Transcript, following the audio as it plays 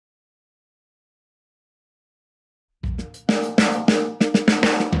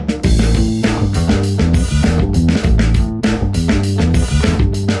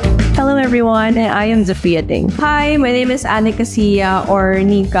Hello everyone, I am Zofia Ding. Hi, my name is 𝐷𝐻𝐈𝐍 or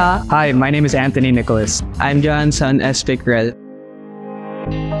Nika. Hi, my name is Anthony Nicholas. I'm Johnson S. Pickrell.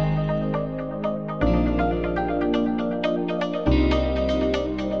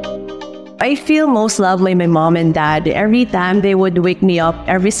 I feel most loved by my mom and dad. Every time they would wake me up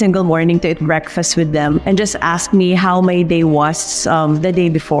every single morning to eat breakfast with them and just ask me how my day was the day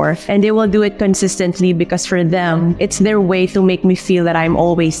before. And they will do it consistently because for them, it's their way to make me feel that I'm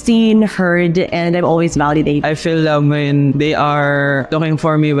always seen, heard, and I'm always validated. I feel love when they are looking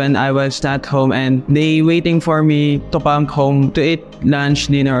for me when I was not home and they waiting for me to come home to eat lunch,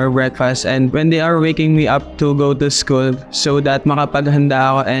 dinner, or breakfast. And when they are waking me up to go to school so that makapaghanda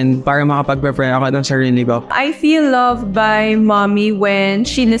ako and para makapag-prepare ako ng sarili ko. I feel loved by mommy when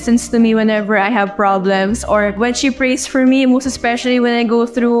she listens to me whenever I have problems or when she prays for me, most especially when I go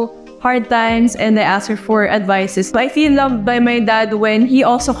through hard times and I ask her for advices. I feel loved by my dad when he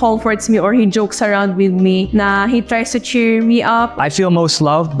also comforts me or he jokes around with me, na he tries to cheer me up. I feel most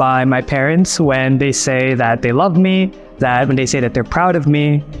loved by my parents when they say that they love me, that when they say that they're proud of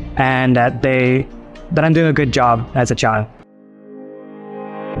me, and that I'm doing a good job as a child.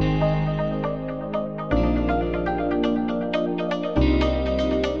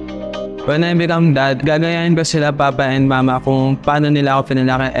 When I become dad, gagayahin ko sila papa and mama kung paano nila ako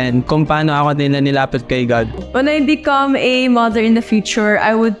pinalaki and kung paano ako nila nilapit kay God. When I become a mother in the future,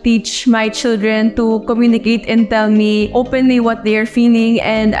 I would teach my children to communicate and tell me openly what they are feeling,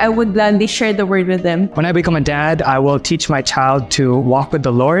 and I would gladly share the word with them. When I become a dad, I will teach my child to walk with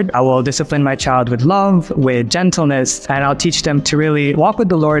the Lord. I will discipline my child with love, with gentleness, and I'll teach them to really walk with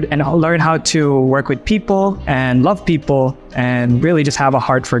the Lord and learn how to work with people and love people and really just have a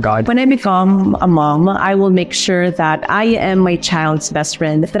heart for God. When I become a mom, I will make sure that I am my child's best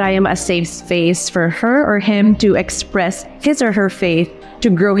friend, that I am a safe space for her or him to express his or her faith, to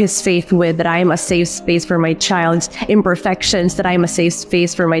grow his faith with, that I am a safe space for my child's imperfections, that I am a safe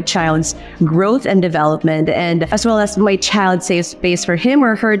space for my child's growth and development, and as well as my child's safe space for him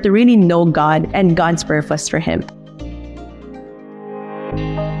or her to really know God and God's purpose for him.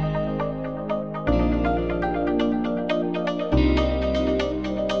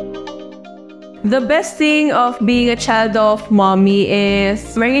 The best thing of being a child of mommy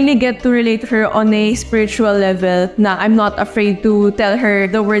is I really get to relate to her on a spiritual level, na I'm not afraid to tell her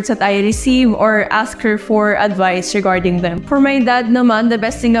the words that I receive or ask her for advice regarding them. For my dad naman, the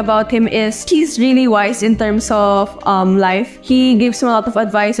best thing about him is he's really wise in terms of life. He gives me a lot of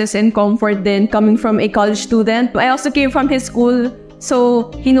advices and comfort then coming from a college student. I also came from his school, so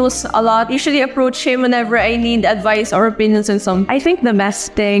he knows a lot. Usually approach him whenever I need advice or opinions on something. I think the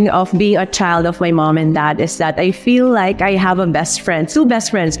best thing of being a child of my mom and dad is that I feel like I have a best friend, two best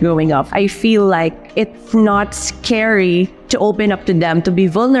friends growing up. I feel like it's not scary to open up to them, to be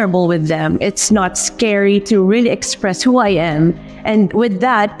vulnerable with them. It's not scary to really express who I am. And with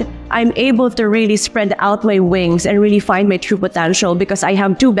that, I'm able to really spread out my wings and really find my true potential because I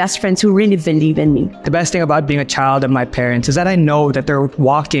have two best friends who really believe in me. The best thing about being a child of my parents is that I know that they're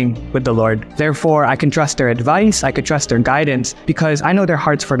walking with the Lord. Therefore, I can trust their advice, I could trust their guidance because I know their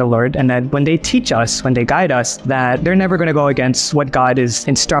hearts for the Lord, and that when they teach us, when they guide us, that they're never going to go against what God is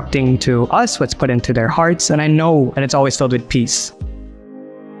instructing to us, what's put into their hearts, and I know, and it's always filled with peace.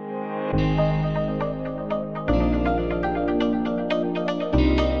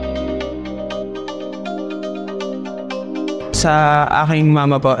 Sa aking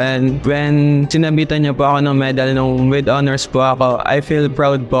mama po, and when sinabitan niya po ako ng medal nung with honors po ako, I feel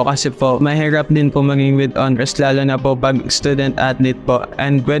proud po kasi po mahirap din po maging with honors lalo na po pag student athlete po.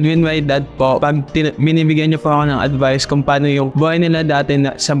 And when with my dad po, pag binibigyan niya po ako ng advice kung paano yung buhay nila dati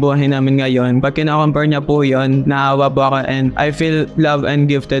sa buhay namin ngayon, pag kina-compare niya po yun, naawa po ako and I feel loved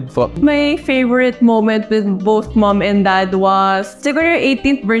and gifted po. My favorite moment with both mom and dad was siguro yung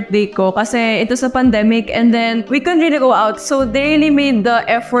 18th birthday ko kasi ito sa pandemic and then we couldn't really go out. So they really made the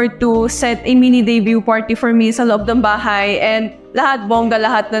effort to set a mini debut party for me sa loob ng bahay and lahat bongga,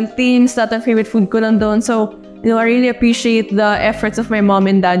 lahat ng teams, lahat ng favorite food ko nandun. So I really appreciate the efforts of my mom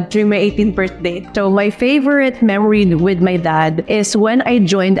and dad during my 18th birthday. So my favorite memory with my dad is when I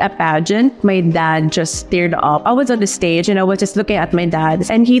joined a pageant. My dad just teared up. I was on the stage and I was just looking at my dad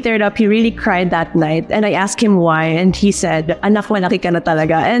and he teared up. He really cried that night and I asked him why and he said, "Anak, malaki ka na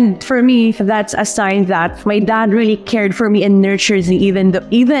talaga." And for me, that's a sign that my dad really cared for me and nurtured me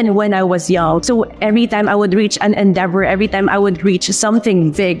even when I was young. So every time I would reach an endeavor, every time I would reach something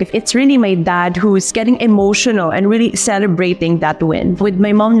big, it's really my dad who's getting emotional emotional and really celebrating that win. With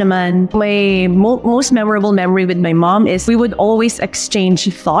my mom naman, my most memorable memory with my mom is we would always exchange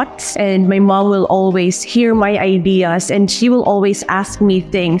thoughts, and my mom will always hear my ideas and she will always ask me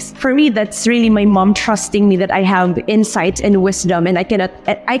things. For me, that's really my mom trusting me that I have insights and wisdom, and I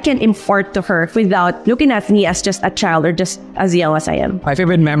can impart to her without looking at me as just a child or just as young as I am. My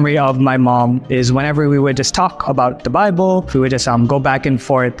favorite memory of my mom is whenever we would just talk about the Bible, we would just go back and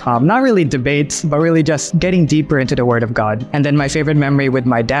forth, not really debates, but really just getting deeper into the Word of God. And then my favorite memory with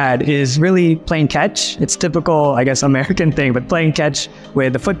my dad is really playing catch. It's typical, I guess, American thing, but playing catch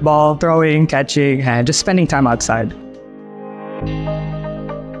with the football, throwing, catching, and just spending time outside.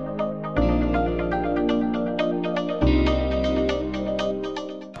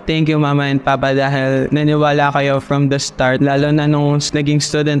 Thank you, Mama and Papa, dahil naniwala kayo from the start. Lalo na nung naging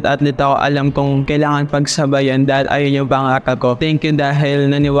student athlete ako, alam kong kailangan pagsabayan dahil ayun yung pangarap ko. Thank you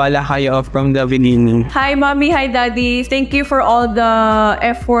dahil naniwala kayo from the beginning. Hi, Mommy. Hi, Daddy. Thank you for all the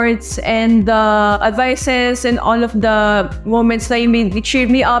efforts and the advices and all of the moments that you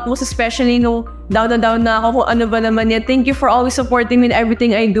cheered me up, most especially no down na ako kung ano ba naman yan. Thank you for always supporting me in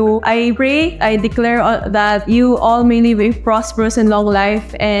everything I do. I pray, I declare that you all may live a prosperous and long life,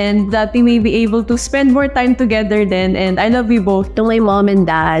 and that we may be able to spend more time together then. And I love you both. To my mom and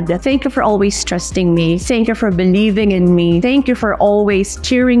dad, thank you for always trusting me. Thank you for believing in me. Thank you for always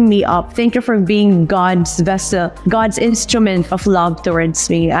cheering me up. Thank you for being God's vessel, God's instrument of love towards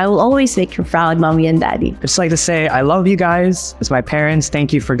me. I will always make you proud, Mommy and Daddy. I'd just like to say I love you guys as my parents.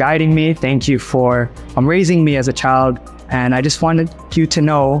 Thank you for guiding me. Thank you for raising me as a child. And I just wanted you to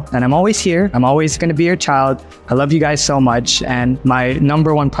know that I'm always here. I'm always going to be your child. I love you guys so much. And my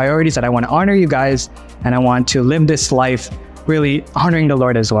 #1 priority is that I want to honor you guys, and I want to live this life really honoring the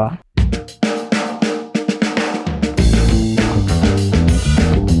Lord as well.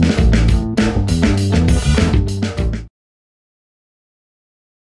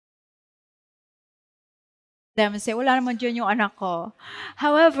 Them and say, wala naman dyan yung anak ko.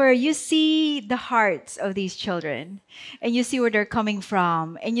 However, you see the hearts of these children, and you see where they're coming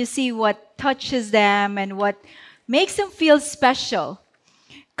from, and you see what touches them and what makes them feel special.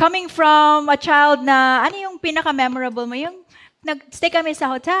 Coming from a child na, ano yung pinaka-memorable mo? Yung nag-stay kami sa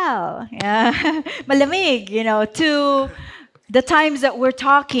hotel, malamig, to the times that we're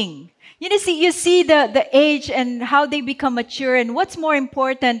talking. You see the age and how they become mature, and what's more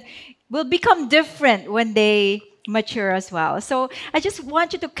important, will become different when they mature as well. So I just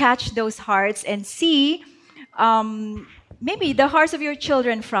want you to catch those hearts and see maybe the hearts of your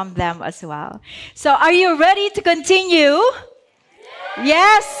children from them as well. So are you ready to continue?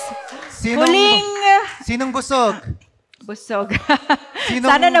 Yes? Sinong busog? Busog.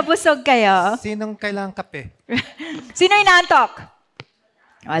 Sana nabusog kayo. Sinong kailangang kape? Sino inaantok?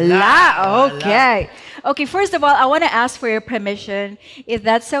 Wala. Okay. Okay, first of all, I want to ask for your permission. If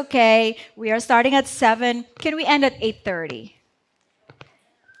that's okay, we are starting at 7. Can we end at 8:30?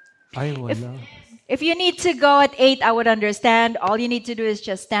 Ay, wala. If you need to go at 8, I would understand. All you need to do is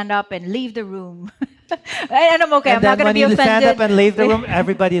just stand up and leave the room. And I'm okay. I'm not going to be offended. Stand up and leave the room,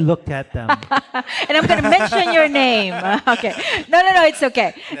 everybody looked at them. And I'm going to mention your name. Okay. No, it's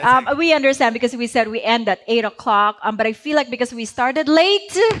okay. We understand because we said we end at 8 o'clock. But I feel like because we started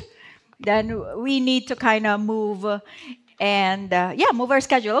late, then we need to kind of move and move our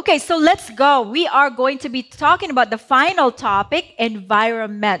schedule. Okay, so let's go. We are going to be talking about the final topic,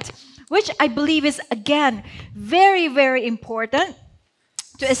 environment, which I believe is, again, very, very important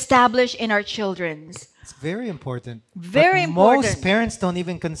to establish in our children's. It's very important. Very but important. Most parents don't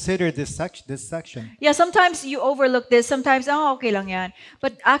even consider this section. Yeah, sometimes you overlook this. Sometimes, okay lang yan.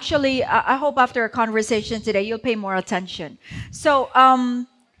 But actually, I hope after our conversation today, you'll pay more attention. So,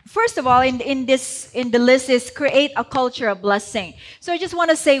 first of all, in the list is create a culture of blessing. So I just want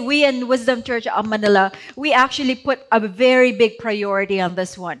to say, we in Wisdom Church of Manila, we actually put a very big priority on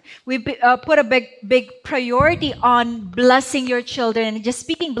this one. We put a big priority on blessing your children and just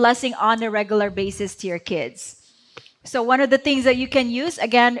speaking blessing on a regular basis to your kids. So one of the things that you can use,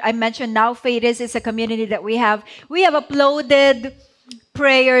 again, I mentioned Now Faith is a community that we have. We have uploaded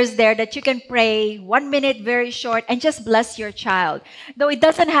prayers there that you can pray 1 minute, very short, and just bless your child. Though it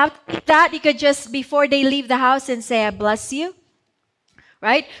doesn't have to be that, you could just, before they leave the house, and say, I bless you.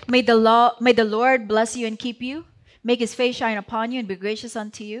 Right? May the Lord bless you and keep you. Make his face shine upon you and be gracious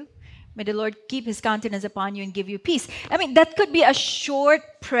unto you. May the Lord keep his countenance upon you and give you peace. I mean, that could be a short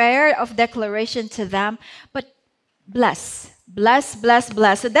prayer of declaration to them, but bless. Bless, bless,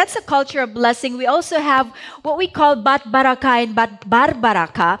 bless. So that's a culture of blessing. We also have what we call Bat Baraka and Bat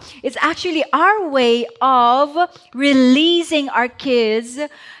Barbaraka. It's actually our way of releasing our kids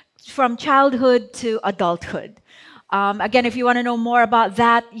from childhood to adulthood. Again, if you want to know more about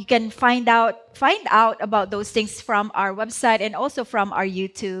that, you can find out about those things from our website and also from our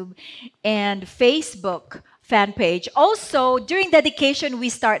YouTube and Facebook fan page. Also, during dedication, we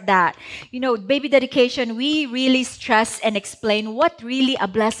start that. You know, baby dedication, we really stress and explain what really a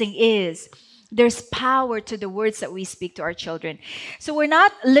blessing is. There's power to the words that we speak to our children. So we're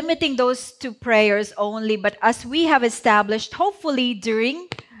not limiting those to prayers only, but as we have established, hopefully during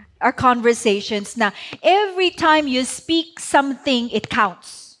our conversations, now every time you speak something, it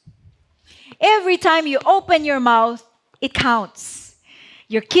counts. Every time you open your mouth, it counts.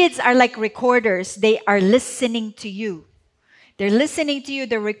 Your kids are like recorders. They are listening to you. They're listening to you.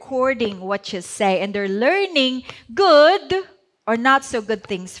 They're recording what you say, and they're learning good or not so good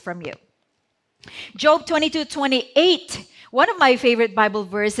things from you. Job 22:28, one of my favorite Bible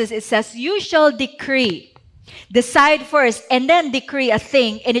verses, it says, "You shall decree, decide first, and then decree a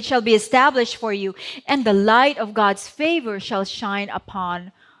thing, and it shall be established for you, and the light of God's favor shall shine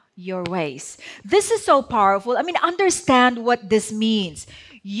upon your ways." This is so powerful. I mean, understand what this means.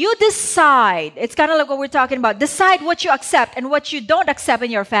 You decide. It's kind of like what we're talking about. Decide what you accept and what you don't accept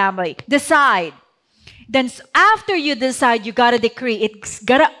in your family. Decide. Then after you decide, you got to decree. It's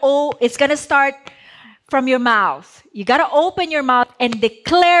gonna start from your mouth. You got to open your mouth and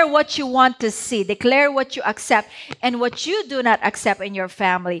declare what you want to see. Declare what you accept and what you do not accept in your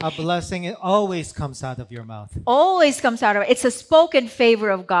family. A blessing, it always comes out of your mouth. Always comes out of it. It's a spoken favor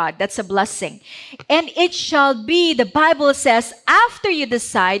of God. That's a blessing. And it shall be, the Bible says, after you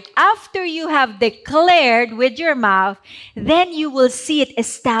decide, after you have declared with your mouth, then you will see it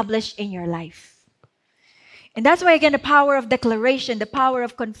established in your life. And that's why, again, the power of declaration, the power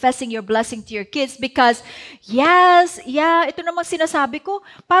of confessing your blessing to your kids, because, ito namang sinasabi ko,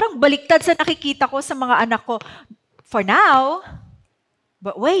 parang baliktad sa nakikita ko sa mga anak ko. For now,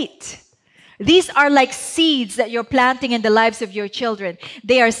 but wait. These are like seeds that you're planting in the lives of your children.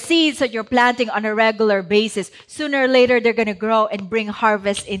 They are seeds that you're planting on a regular basis. Sooner or later, they're going to grow and bring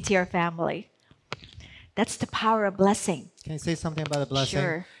harvest into your family. That's the power of blessing. Can I say something about a blessing?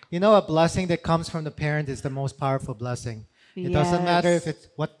 Sure. You know, a blessing that comes from the parent is the most powerful blessing. It doesn't matter if it's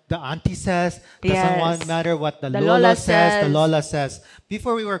what the auntie says. Doesn't matter what the Lola says. The Lola says.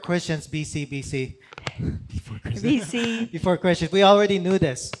 Before we were Christians, BC. Before Christians, we already knew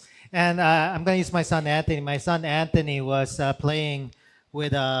this. And I'm going to use my son Anthony. My son Anthony was playing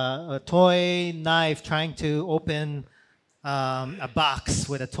with a toy knife, trying to open a box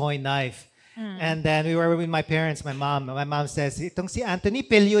with a toy knife. And then we were with my parents, my mom. My mom says, "Itong si Anthony,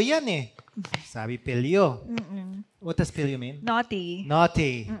 pilyo yan eh." Sabi, pilyo. What does pilyo mean? Naughty.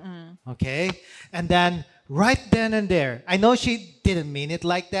 Naughty. Okay? And then, right then and there, I know she didn't mean it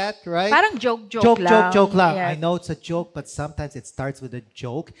like that, right? Parang joke lang. Yeah. I know it's a joke, but sometimes it starts with a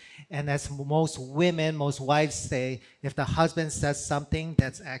joke. And as most women, most wives say, if the husband says something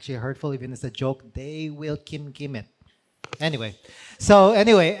that's actually hurtful, even if it's a joke, they will kim it. Anyway,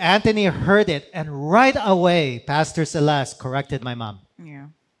 Anthony heard it, and right away, Pastor Celeste corrected my mom. Yeah.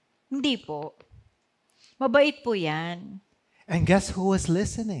 Hindi po. Mabait po yan. And guess who was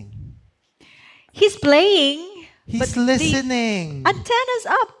listening? He's playing. He's listening. The antenna's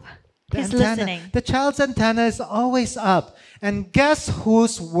up. He's listening. The child's antenna is always up. And guess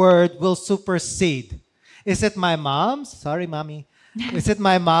whose word will supersede? Is it my mom's? Sorry, mommy. Is it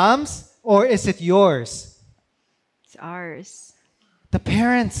my mom's or is it yours? It's ours. The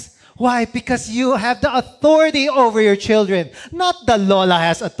parents. Why? Because you have the authority over your children. Not the Lola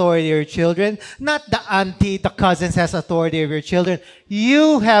has authority over your children. Not the auntie, the cousins has authority over your children.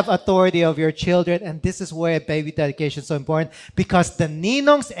 You have authority over your children. And this is where baby dedication is so important. Because the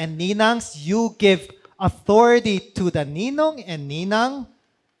ninongs and ninangs, you give authority to the ninong and ninang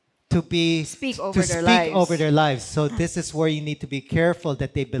to speak over their lives. So this is where you need to be careful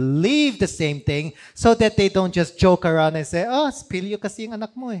that they believe the same thing so that they don't just joke around and say, "Oh, spilyo kasi yung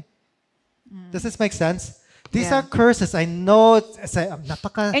anak mo eh." Does this make sense? These are curses. I know.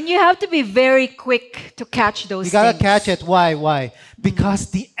 And you have to be very quick to catch those things. You gotta catch it. Why? Because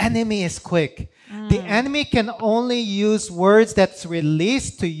the enemy is quick. The enemy can only use words that's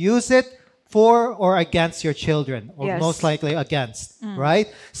released to use it for or against your children, or most likely against, right?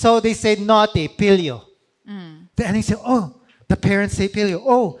 So they say naughty, pilyo. The enemy say, "Oh, the parents say pilyo.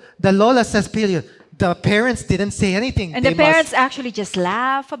 Oh, the Lola says pilyo." The parents didn't say anything. And the parents actually just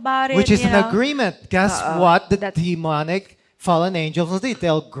laugh about it. Which is an agreement. Guess what the demonic fallen angels will do?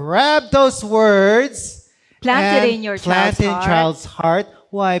 They'll grab those words, plant it in your child's heart.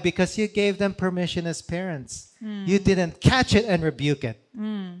 Why? Because you gave them permission as parents. You didn't catch it and rebuke it.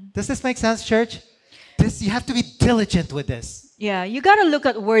 Does this make sense, church? You have to be diligent with this. Yeah, you got to look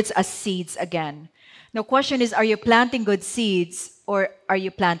at words as seeds again. The question is, are you planting good seeds or are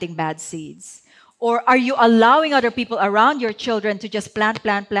you planting bad seeds? Or are you allowing other people around your children to just plant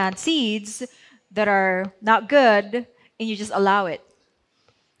seeds that are not good and you just allow it?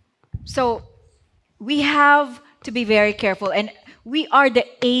 So we have to be very careful, and we are the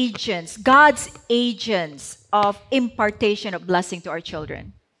agents, God's agents of impartation of blessing to our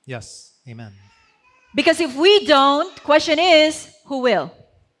children. Yes. Amen. Because if we don't, question is, who will?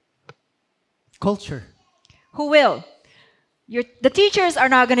 Culture. Who will? The teachers are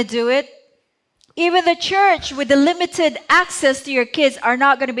not going to do it. Even the church with the limited access to your kids are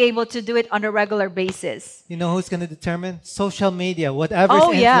not going to be able to do it on a regular basis. You know who's going to determine? Social media, whatever's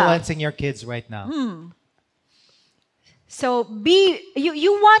influencing your kids right now. So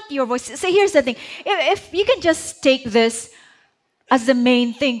you want your voice. So here's the thing. If you can just take this as the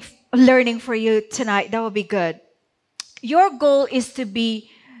main thing, learning for you tonight, that would be good. Your goal is to be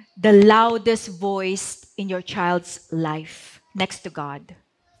the loudest voice in your child's life next to God.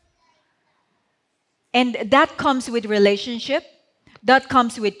 And that comes with relationship. That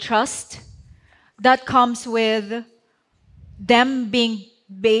comes with trust. That comes with them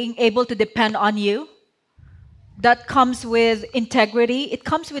being able to depend on you. That comes with integrity. It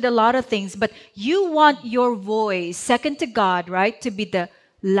comes with a lot of things. But you want your voice, second to God, right, to be the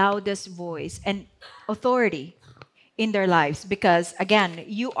loudest voice and authority in their lives. Because, again,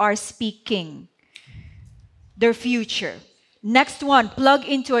 you are speaking their future. Next one, plug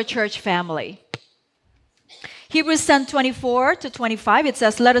into a church family. Hebrews 10:24-25, it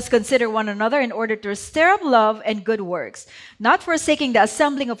says, "Let us consider one another in order to stir up love and good works, not forsaking the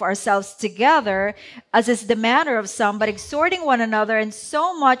assembling of ourselves together, as is the manner of some, but exhorting one another, and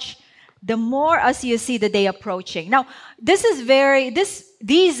so much the more as you see the day approaching." Now,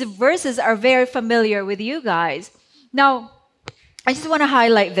 these verses are very familiar with you guys. Now, I just want to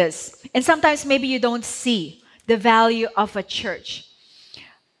highlight this. And sometimes maybe you don't see the value of a church.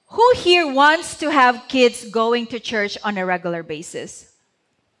 Who here wants to have kids going to church on a regular basis?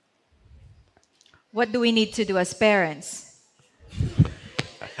 What do we need to do as parents?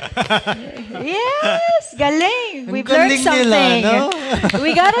 Yes, galing. We've learned something. Nila, no?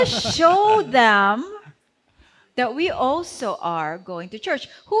 We gotta show them that we also are going to church.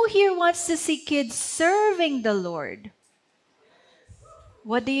 Who here wants to see kids serving the Lord?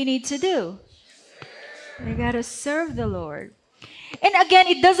 What do you need to do? You gotta serve the Lord. And again,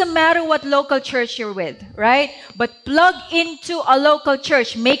 it doesn't matter what local church you're with, right? But plug into a local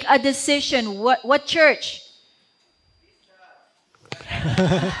church. Make a decision. What church?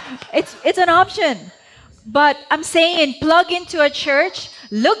 It's an option. But I'm saying plug into a church.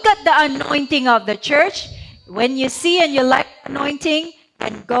 Look at the anointing of the church. When you see and you like anointing,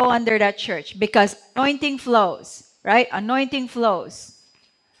 then go under that church. Because anointing flows, right? Anointing flows.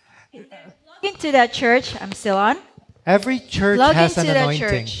 Plug into that church. I'm still on. Every church Plug has into an that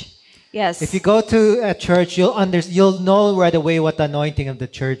anointing. church. Yes. If you go to a church, you'll know right away what the anointing of the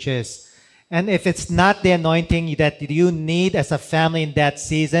church is. And if it's not the anointing that you need as a family in that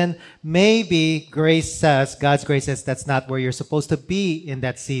season, maybe God's grace says that's not where you're supposed to be in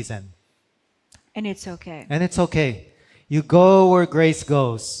that season. And it's okay. And it's okay. You go where grace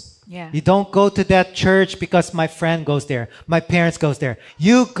goes. Yeah. You don't go to that church because my friend goes there, my parents goes there.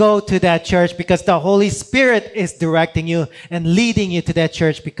 You go to that church because the Holy Spirit is directing you and leading you to that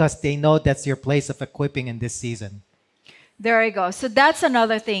church because they know that's your place of equipping in this season. There you go. So that's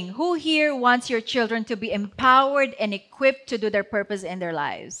another thing. Who here wants your children to be empowered and equipped to do their purpose in their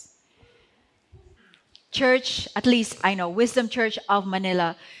lives? Church, at least I know, Wisdom Church of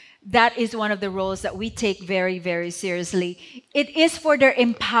Manila, that is one of the roles that we take very, very seriously. It is for their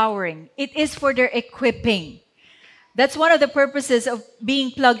empowering. It is for their equipping. That's one of the purposes of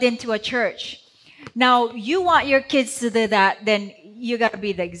being plugged into a church. Now, you want your kids to do that, then you got to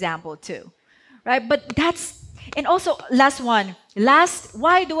be the example too, right? But and also,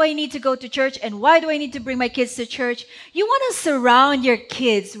 why do I need to go to church and why do I need to bring my kids to church? You want to surround your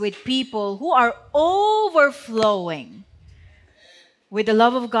kids with people who are overflowing with the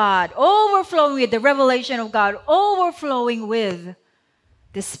love of God, overflowing with the revelation of God, overflowing with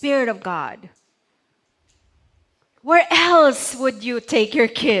the Spirit of God. Where else would you take your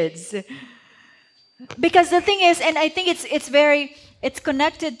kids? Because the thing is, and I think it's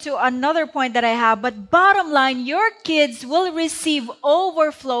connected to another point that I have, but bottom line, your kids will receive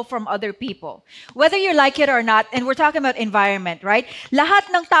overflow from other people. Whether you like it or not, and we're talking about environment, right? Lahat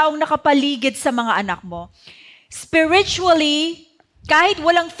ng taong nakapaligid sa mga anak mo, spiritually, Kahit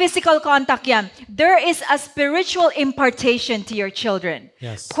walang physical contact yan, there is a spiritual impartation to your children.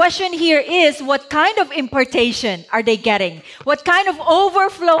 Yes. Question here is, what kind of impartation are they getting? What kind of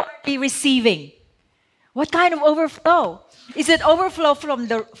overflow are they receiving? What kind of overflow? Is it overflow from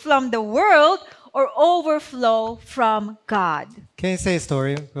the world or overflow from God? Can you say a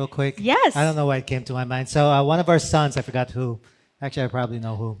story real quick? Yes. I don't know why it came to my mind. So one of our sons, I forgot who. Actually, I probably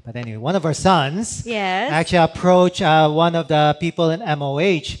know who. But anyway, one of our sons actually approached one of the people in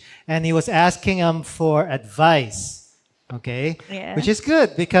MOH, and he was asking him for advice. Okay? Yeah. Which is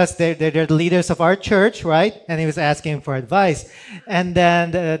good because they're the leaders of our church, right? And he was asking him for advice. And then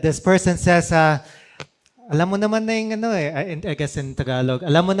this person says, alam mo naman na yung I guess in Tagalog,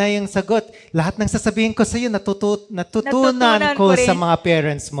 alam mo na yung sagot. Lahat ng sasabihin ko sa iyo, natutunan ko sa mga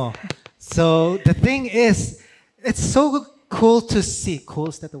parents mo. So the thing is, it's so cool to see. Cool,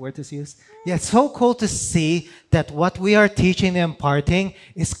 is that the word to use? Yeah, it's so cool to see that what we are teaching and imparting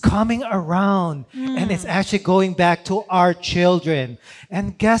is coming around. And it's actually going back to our children.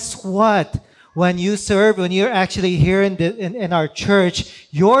 And guess what? When you serve, when you're actually here in our church,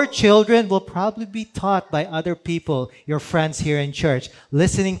 your children will probably be taught by other people, your friends here in church,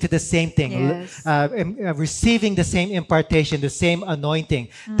 listening to the same thing, receiving the same impartation, the same anointing.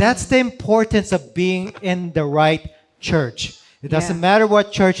 That's the importance of being in the right church. It doesn't matter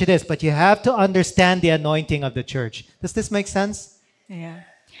what church it is, but you have to understand the anointing of the church. Does this make sense? Yeah.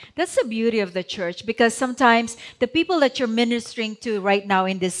 That's the beauty of the church, because sometimes the people that you're ministering to right now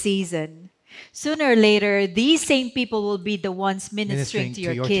in this season, sooner or later, these same people will be the ones ministering to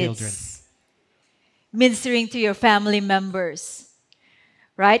your kids, children, ministering to your family members,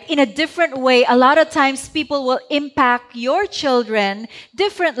 right? In a different way. A lot of times people will impact your children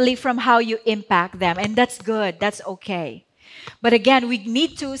differently from how you impact them. And that's good. That's okay. But again, we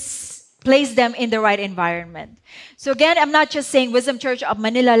need to place them in the right environment. So again, I'm not just saying Wisdom Church of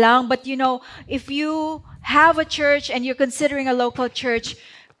Manila lang, but you know, if you have a church and you're considering a local church,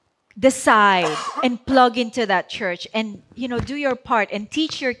 decide and plug into that church and, you know, do your part and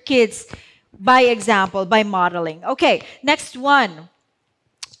teach your kids by example, by modeling. Okay, next one.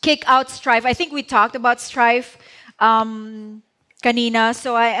 Kick out strife. I think we talked about strife kanina,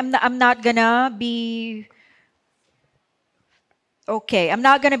 so I'm not gonna be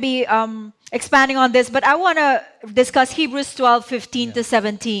expanding on this, but I want to discuss Hebrews 12:15 to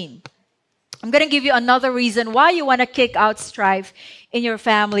 17. I'm going to give you another reason why you want to kick out strife in your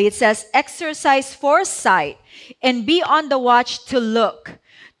family. It says, exercise foresight and be on the watch to look,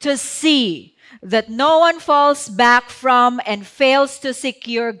 to see that no one falls back from and fails to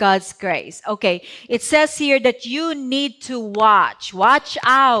secure God's grace. Okay, it says here that you need to watch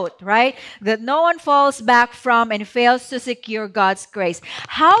out, right? That no one falls back from and fails to secure God's grace.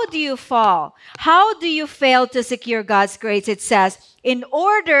 How do you fall? How do you fail to secure God's grace? It says, in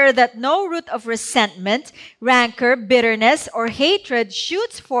order that no root of resentment, rancor, bitterness, or hatred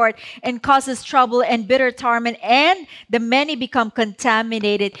shoots forth and causes trouble and bitter torment, and the many become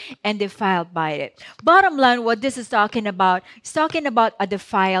contaminated and defiled by it. Bottom line, what this is talking about, it's talking about a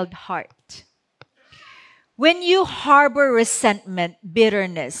defiled heart. When you harbor resentment,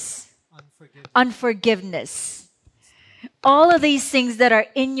 bitterness, unforgiveness, all of these things that are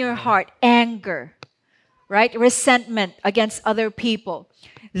in your heart, anger, right? Resentment against other people.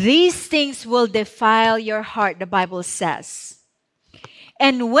 These things will defile your heart, the Bible says.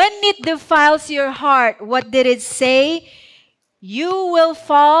 And when it defiles your heart, what did it say? You will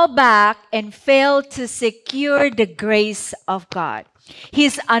fall back and fail to secure the grace of God,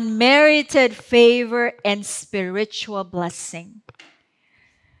 His unmerited favor and spiritual blessing.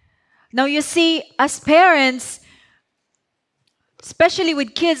 Now you see, as parents, especially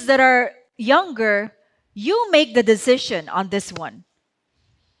with kids that are younger, you make the decision on this one.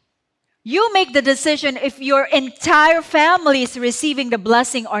 You make the decision if your entire family is receiving the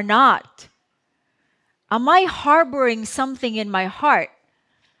blessing or not. Am I harboring something in my heart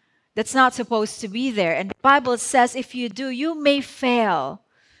that's not supposed to be there? And the Bible says if you do, you may fail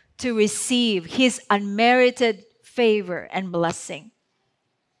to receive His unmerited favor and blessing.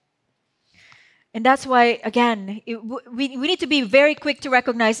 And that's why, again, we need to be very quick to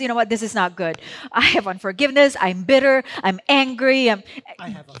recognize, you know what, this is not good. I have unforgiveness, I'm bitter, I'm angry, I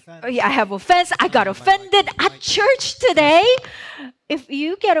have offense, I got offended at church today. If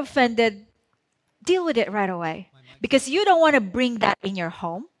you get offended, deal with it right away. Because you don't want to bring that in your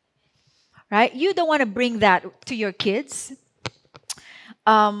home, right? You don't want to bring that to your kids.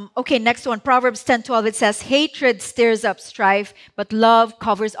 Okay, next one. Proverbs 10:12. It says, hatred stirs up strife, but love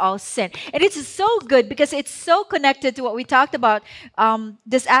covers all sin. And it's so good because it's so connected to what we talked about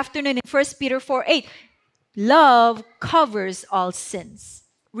this afternoon in 1 Peter 4:8. Love covers all sins.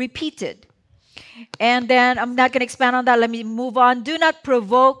 Repeated. And then I'm not going to expand on that. Let me move on. Do not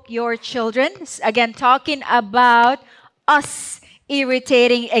provoke your children. Again, talking about us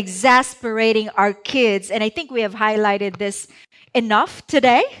irritating, exasperating our kids. And I think we have highlighted this enough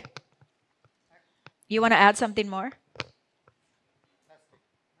today. You want to add something more?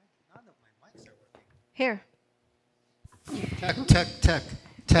 Here.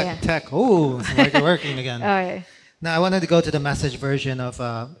 Tech. Oh, it's working again. Okay. Now, I wanted to go to the message version of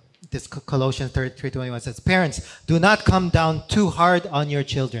this Colossians 3:21. It says, parents, do not come down too hard on your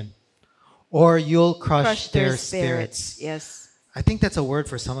children, or you'll crush their spirits. Yes. I think that's a word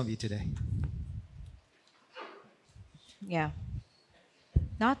for some of you today. Yeah.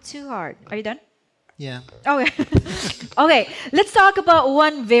 Not too hard. Are you done? Yeah. Okay. Okay. Let's talk about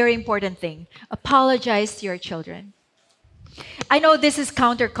one very important thing. Apologize to your children. I know this is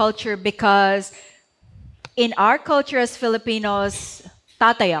counterculture because in our culture as Filipinos,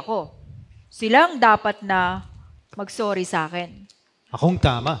 tatay ako. Silang dapat na mag-sorry sa akin. Akong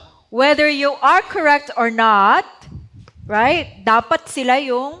tama. Whether you are correct or not, right? Dapat sila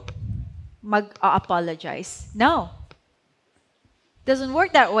yung mag-apologize. No. Doesn't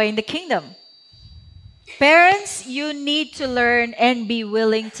work that way in the kingdom. Parents, you need to learn and be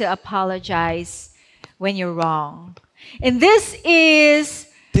willing to apologize when you're wrong. And this is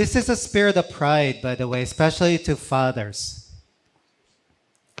a spirit of pride, by the way, especially to fathers.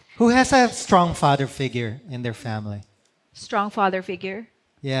 Who has a strong father figure in their family? strong father figure.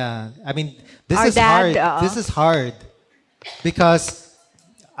 Yeah, I mean, this Our is dad, hard. This is hard because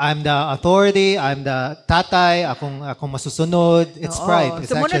I'm the authority, I'm the tatay, akong masusunod. It's pride.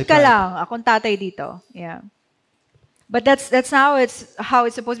 It's Sumunod actually ka pride. lang, akong tatay dito. Yeah. But that's how it's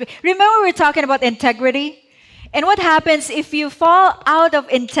supposed to be. Remember we were talking about integrity? And what happens if you fall out of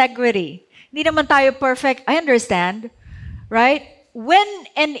integrity? Hindi naman tayo perfect. I understand. Right? When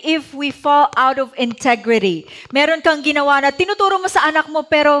and if we fall out of integrity, meron kang ginawa na tinuturo mo sa anak mo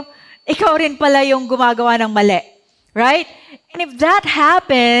pero ikaw rin pala yung gumagawa ng mali. Right? And if that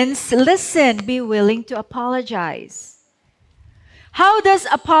happens, listen, be willing to apologize. How does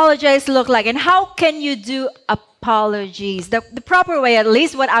apologize look like? And how can you do apologies? The proper way, at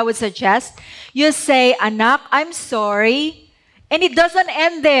least what I would suggest, you say, anak, I'm sorry. And it doesn't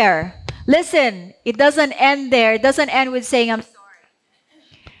end there. Listen, it doesn't end there. It doesn't end with saying, I'm sorry.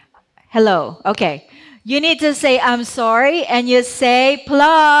 Hello. Okay. You need to say, I'm sorry. And you say,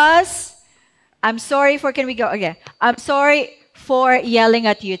 plus, I'm sorry for, can we go again? I'm sorry for yelling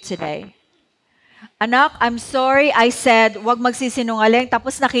at you today. Anak, I'm sorry I said, wag magsisinungaling,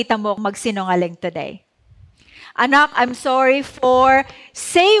 tapos nakita mo magsinungaling today. Anak, I'm sorry for,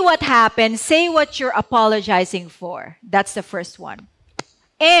 say what happened, say what you're apologizing for. That's the first one.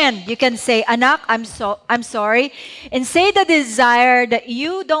 And you can say, anak, I'm sorry, and say the desire that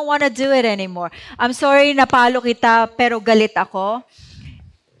you don't want to do it anymore. I'm sorry, napalo kita, pero galit ako.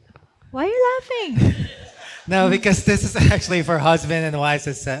 Why are you laughing? No, because this is actually for husband and wives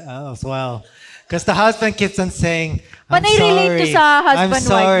as well. Because the husband keeps on saying, I'm Panay-relate to sorry. sa I'm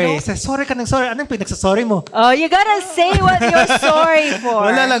husband-wife, sorry. no? Says, sorry ka ng sorry. Anong pinagsasorry mo? Oh, you gotta say what you're sorry for.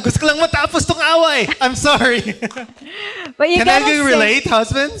 Wala lang. Gusto ko lang matapos tong away. I'm sorry. But you Can I gotta relate,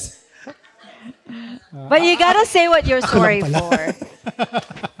 husbands? But you gotta say what you're sorry for.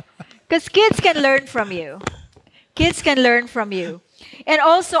 Because kids can learn from you. Kids can learn from you. And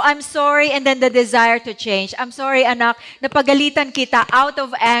also, I'm sorry, and then the desire to change. I'm sorry, anak, napagalitan kita out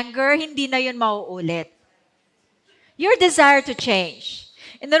of anger, hindi na yun mauulit. Your desire to change.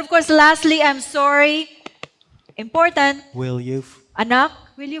 And then, of course, lastly, I'm sorry. Important. Will you? Anak,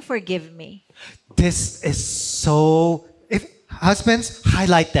 will you forgive me? This is so... If husbands,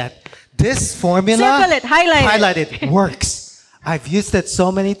 highlight that. This formula... Circle it, highlight it. Works. I've used it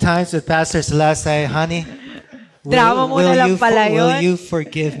so many times with Pastor Celeste. Honey, Drama mo na lang pala yun. will you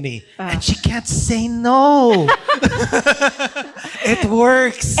forgive me? And she can't say no. It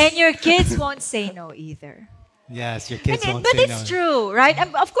works. And your kids won't say no either. Yes, your kids won't But say it's no. true, right?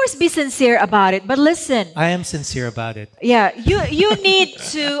 And of course, be sincere about it. But listen. I am sincere about it. Yeah, you need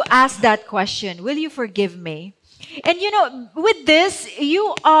to ask that question. Will you forgive me? And you know, with this,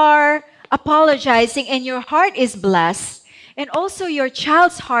 you are apologizing and your heart is blessed. And also your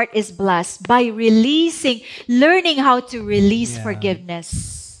child's heart is blessed by learning how to release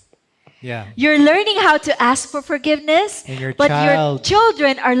forgiveness. Yeah. You're learning how to ask for forgiveness, And your but your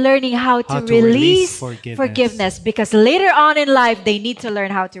children are learning how to release forgiveness because later on in life, they need to learn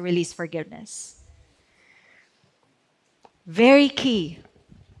how to release forgiveness. Very key.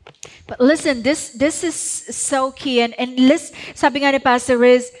 But listen, this is so key. And listen, sabi nga ni Pastor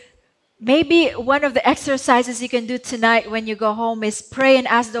Riz, Maybe one of the exercises you can do tonight when you go home is pray and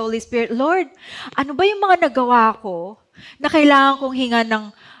ask the Holy Spirit, Lord, ano ba yung mga nagawa ko na kailangan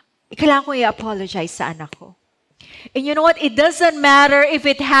kong i-apologize sa anak ko? And you know what? It doesn't matter if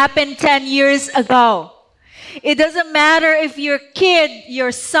it happened 10 years ago. It doesn't matter if your kid,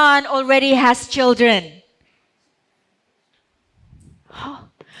 your son already has children. Oh,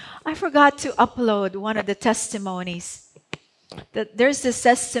 I forgot to upload one of the testimonies. There's this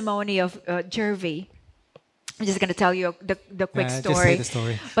testimony of 𝐉𝐎. I'm just going to tell you the quick story. Just say the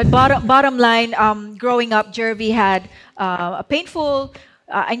story. But bottom line, growing up, 𝐉𝐎 had a painful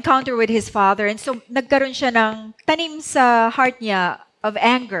encounter with his father. And so nagkaroon siya ng tanim sa heart niya of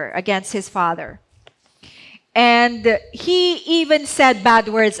anger against his father. And he even said bad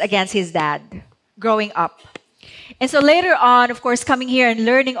words against his dad growing up. And so later on, of course, coming here and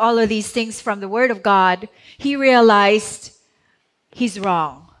learning all of these things from the Word of God, he realized he's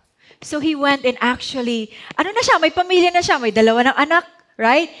wrong. So he went and actually, may pamilya na siya, may dalawa ng anak,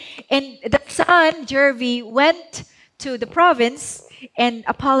 right? And the son, 𝐉𝐎, went to the province and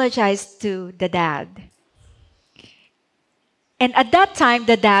apologized to the dad. And at that time,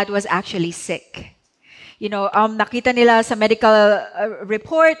 the dad was actually sick. You know, nakita nila sa medical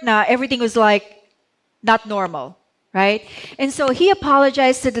report na everything was like not normal, right? And so he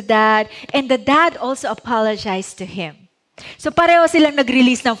apologized to the dad, and the dad also apologized to him. So pareho silang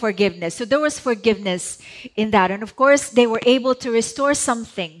nag-release ng forgiveness. So there was forgiveness in that. And of course, they were able to restore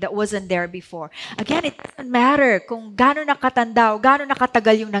something that wasn't there before. Again, it doesn't matter kung gaano nakatanda o gaano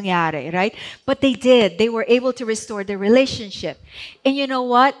nakatagal yung nangyari, right? But they did. They were able to restore the relationship. And you know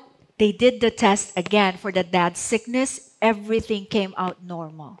what? They did the test again for the dad's sickness. Everything came out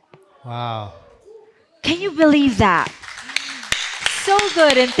normal. Wow. Can you believe that? So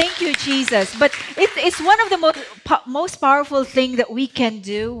good, and thank you, Jesus. But it's one of the most powerful things that we can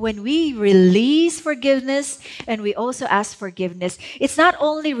do when we release forgiveness and we also ask forgiveness. It's not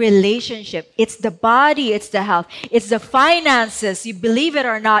only relationship, it's the body, it's the health, it's the finances. You believe it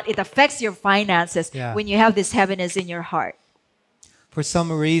or not, it affects your finances when you have this heaviness in your heart. For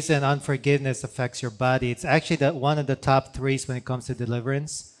some reason, unforgiveness affects your body. It's actually one of the top threes when it comes to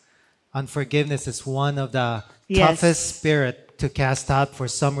deliverance. Unforgiveness is one of the toughest spirit to cast out. For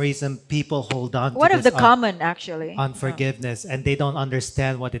some reason, people hold on to one of the common, actually, unforgiveness, and they don't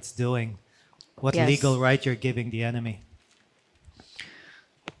understand what it's doing, what legal right you're giving the enemy.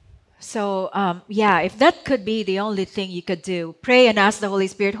 So, if that could be the only thing you could do, pray and ask the Holy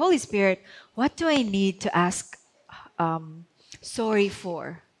Spirit, Holy Spirit, what do I need to ask sorry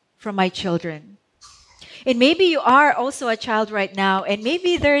for from my children? And maybe you are also a child right now, and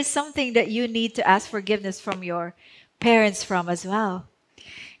maybe there is something that you need to ask forgiveness from your parents from as well.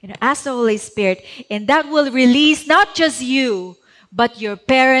 You know, ask the Holy Spirit, and that will release not just you, but your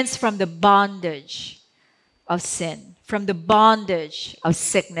parents from the bondage of sin, from the bondage of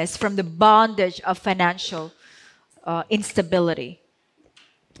sickness, from the bondage of financial instability.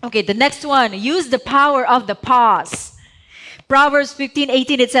 Okay, the next one, use the power of the pause. Proverbs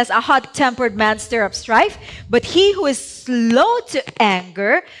 15:18, it says, a hot-tempered man stirs up strife, but he who is slow to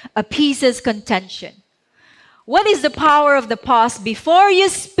anger appeases contention. What is the power of the pause? Before you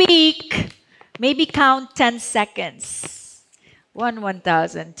speak, maybe count 10 seconds. 1,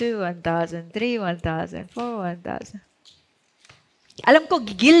 1,000, 2, 1,000, 3, 1,000, 4, 1,000. Alam ko,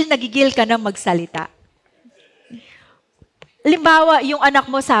 gigil na gigil ka na magsalita. Halimbawa, yung anak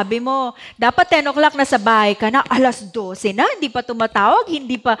mo, sabi mo, dapat 10 o'clock na sa bahay ka na, 12:00 na, hindi pa tumatawag,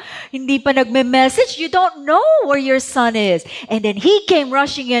 hindi pa nagme-message, you don't know where your son is. And then he came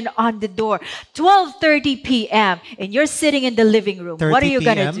rushing in on the door, 12:30 p.m., and you're sitting in the living room. What are you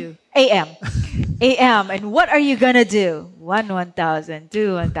gonna do? A.M. A.M. And what are you gonna do? 1, 1,000,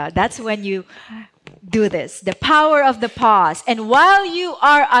 2, 1,000. That's when you do this, the power of the pause. And while you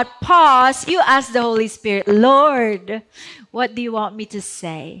are at pause, you ask the Holy Spirit, Lord, what do you want me to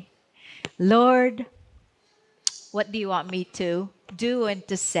say? Lord, what do you want me to do and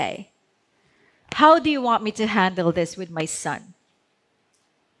to say? How do you want me to handle this with my son?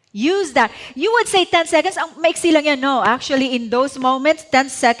 Use that. You would say 10 seconds, ang maiksi lang yan. No, actually, in those moments, 10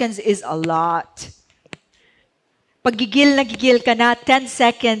 seconds is a lot. Pag gigil na gigil ka na, 10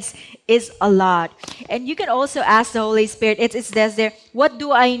 seconds is a lot. And you can also ask the Holy Spirit, it says there, what do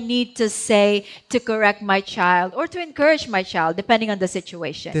I need to say to correct my child or to encourage my child, depending on the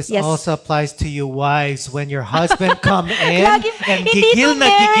situation? This also applies to you wives. When your husband come in and gigil na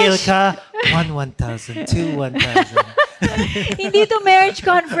gigil ka, 1, 1,000, 2, 1,000. Hindi to marriage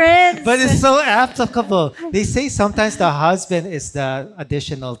conference. But it's so applicable. They say sometimes the husband is the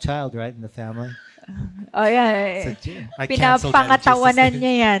additional child, right, in the family. Oh, yeah. I canceled that in Jesus' Pinapangatawanan name.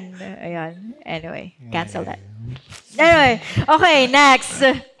 niya yan. Ayan. Anyway, cancel that. Anyway, okay, next.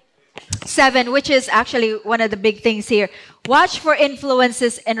 7, which is actually one of the big things here. Watch for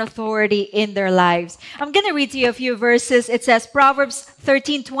influences and authority in their lives. I'm going to read to you a few verses. It says, Proverbs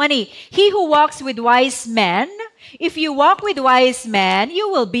 13:20. He who walks with wise men, if you walk with wise men, you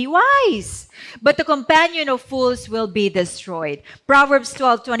will be wise. But the companion of fools will be destroyed. Proverbs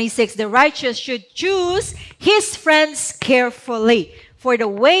 12:26. The righteous should choose his friends carefully, for the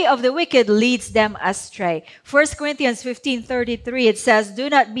way of the wicked leads them astray. 1 Corinthians 15:33, it says, do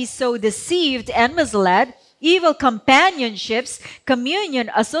not be so deceived and misled. Evil companionships, communion,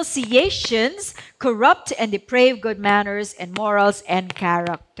 associations, corrupt and deprave good manners and morals and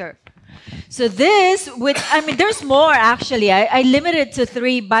character. So this, there's more actually. I limited to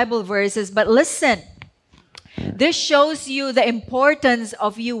 3 Bible verses, but listen. This shows you the importance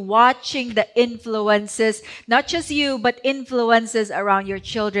of you watching the influences, not just you, but influences around your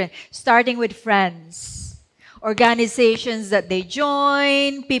children, starting with friends, organizations that they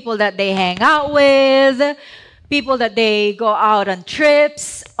join, people that they hang out with, people that they go out on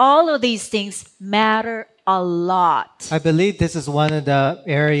trips. All of these things matter a lot. I believe this is one of the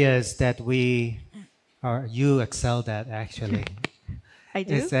areas that you excelled at, actually. I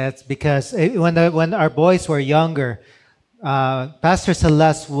do? Is that because when our boys were younger, Pastor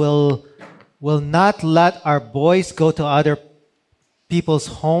Celeste will not let our boys go to other people's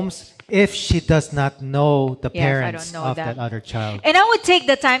homes if she does not know the parents of that other child. And I would take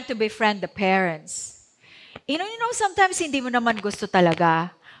the time to befriend the parents. You know, sometimes hindi mo naman gusto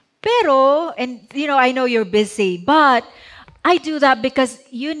talaga. Pero, I know you're busy, but I do that because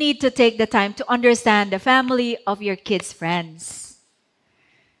you need to take the time to understand the family of your kids' friends.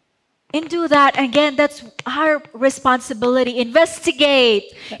 And do that. Again, that's our responsibility.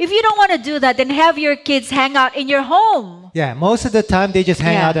 Investigate. If you don't want to do that, then have your kids hang out in your home. Yeah, most of the time they just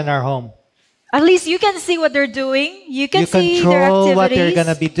hang out in our home. At least you can see what they're doing. You can see their control activities. what they're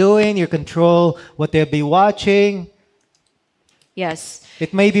going to be doing. You control what they'll be watching. Yes.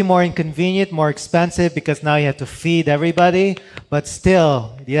 It may be more inconvenient, more expensive because now you have to feed everybody. But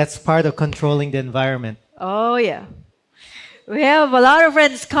still, that's part of controlling the environment. Oh, yeah. We have a lot of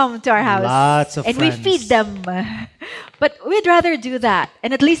friends come to our house. Lots of friends. And we feed them. But we'd rather do that.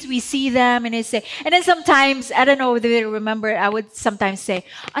 And at least we see them and they say, and then sometimes, I don't know if they remember, I would sometimes say,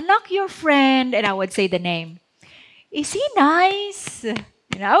 anak, your friend, and I would say the name. Is he nice?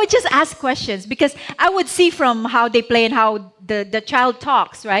 I would just ask questions because I would see from how they play and how the child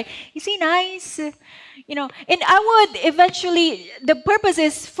talks, right? Is he nice? And I would eventually, the purpose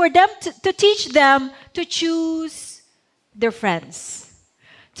is for them to teach them to choose their friends,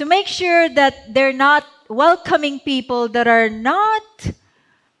 to make sure that they're not welcoming people that are not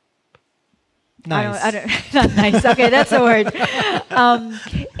nice. I don't not nice. Okay, that's a word.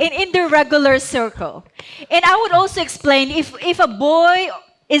 In the regular circle. And I would also explain if a boy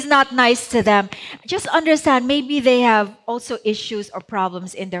is not nice to them, just understand maybe they have also issues or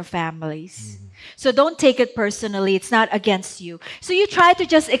problems in their families. So don't take it personally. It's not against you. So you try to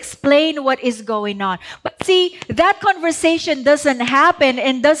just explain what is going on. But see, that conversation doesn't happen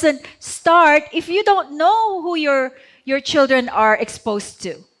and doesn't start if you don't know who your children are exposed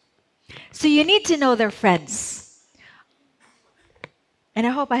to. So you need to know their friends. And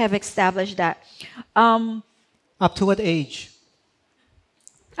I hope I have established that. Up to what age?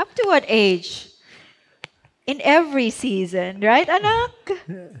 Up to what age? In every season, right, anak?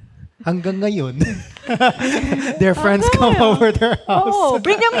 Hanggang ngayon. Their friends come over their house. Oh,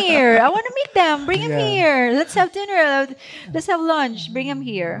 bring them here. I want to meet them. Bring them here. Let's have dinner. Let's have lunch. Bring them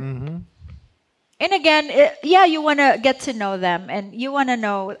here. And again, you want to get to know them. And you want to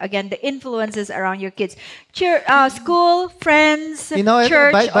know, again, the influences around your kids. School, friends,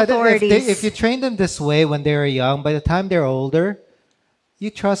 church, authorities. If you train them this way when they're young, by the time they're older,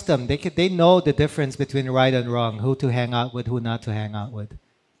 you trust them. They know the difference between right and wrong, who to hang out with, who not to hang out with.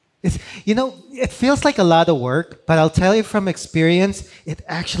 It feels like a lot of work, but I'll tell you from experience, it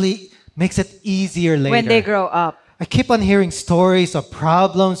actually makes it easier later. When they grow up. I keep on hearing stories of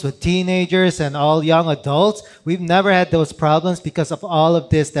problems with teenagers and all young adults. We've never had those problems because of all of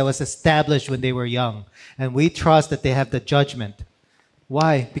this that was established when they were young. And we trust that they have the judgment.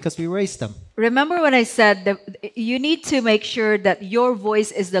 Why? Because we raised them. Remember when I said that you need to make sure that your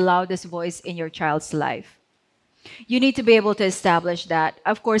voice is the loudest voice in your child's life. You need to be able to establish that.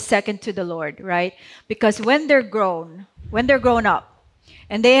 Of course, second to the Lord, right? Because when they're grown up,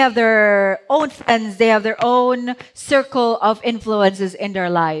 and they have their own friends, they have their own circle of influences in their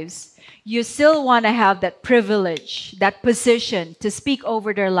lives, you still want to have that privilege, that position to speak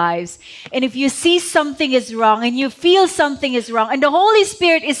over their lives. And if you see something is wrong and you feel something is wrong, and the Holy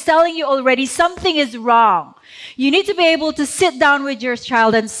Spirit is telling you already something is wrong, you need to be able to sit down with your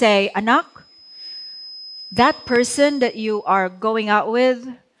child and say, Anak, that person that you are going out with,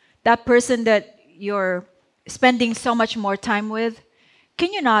 that person that you're spending so much more time with,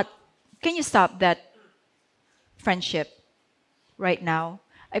 can you stop that friendship right now?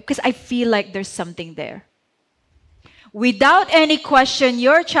 Because I feel like there's something there. Without any question,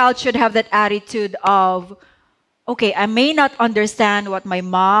 your child should have that attitude of, okay, I may not understand what my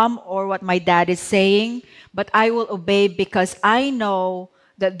mom or what my dad is saying, but I will obey because I know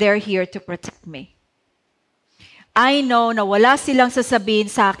that they're here to protect me. I know na wala silang sasabihin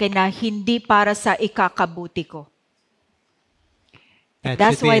sa akin na hindi para sa ikakabuti ko.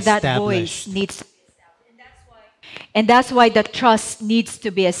 That's why that voice needs. And that's why the trust needs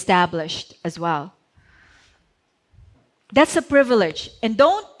to be established as well. That's a privilege. And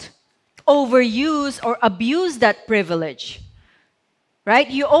don't overuse or abuse that privilege. Right?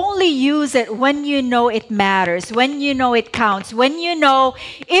 You only use it when you know it matters, when you know it counts, when you know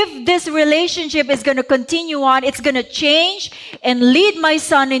if this relationship is going to continue on, it's going to change and lead my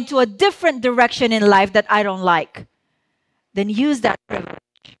son into a different direction in life that I don't like. Then use that privilege.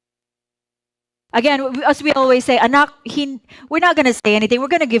 Again, as we always say, Anak, we're not going to say anything. We're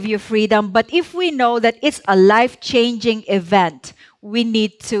going to give you freedom. But if we know that it's a life-changing event, we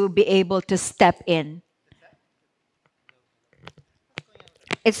need to be able to step in.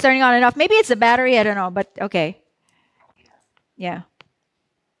 It's turning on and off. Maybe it's the battery. I don't know. But okay. Yeah.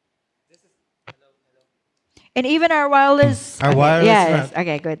 And even our wireless. Our wireless. Yes.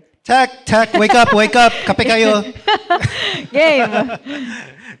 Okay, good. Tech, wake up. Kape kayo. Game.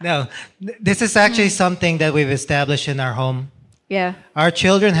 No, this is actually something that we've established in our home. Yeah. Our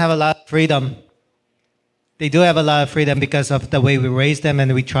children have a lot of freedom. They do have a lot of freedom because of the way we raise them,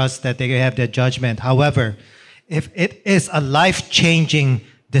 and we trust that they have their judgment. However, if it is a life-changing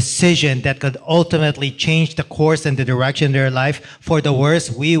decision that could ultimately change the course and the direction of their life for the worse,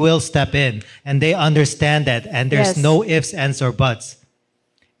 we will step in. And they understand that. And there's no ifs, ands, or buts.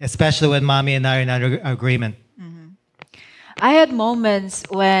 Especially when mommy and I are in agreement. I had moments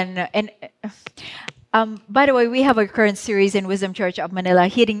when, and by the way, we have a current series in Wisdom Church of Manila,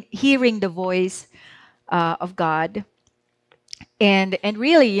 hearing the voice of God. And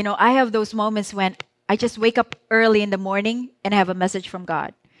really, you know, I have those moments when I just wake up early in the morning and have a message from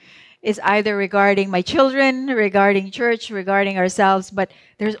God. It's either regarding my children, regarding church, regarding ourselves, but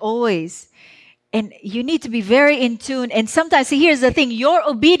there's always. And you need to be very in tune. And sometimes, see, here's the thing, your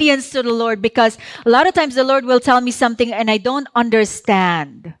obedience to the Lord, because a lot of times the Lord will tell me something and I don't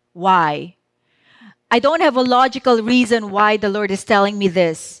understand why. I don't have a logical reason why the Lord is telling me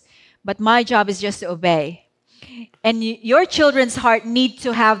this. But my job is just to obey. And your children's heart need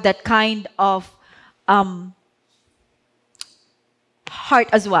to have that kind of heart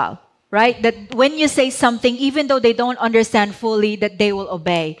as well. Right? That when you say something, even though they don't understand fully, that they will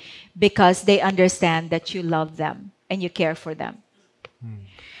obey. Because they understand that you love them and you care for them.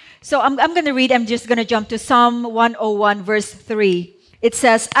 So I'm going to read, I'm just going to jump to Psalm 101 verse 3. It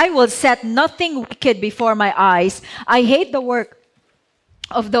says, I will set nothing wicked before my eyes. I hate the work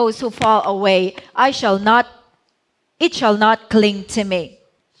of those who fall away. It shall not cling to me.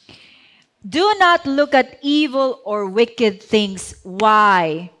 Do not look at evil or wicked things.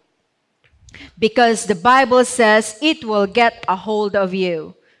 Why? Because the Bible says it will get a hold of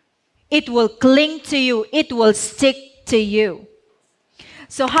you. It will cling to you. It will stick to you.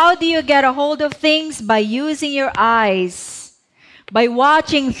 So how do you get a hold of things? By using your eyes. By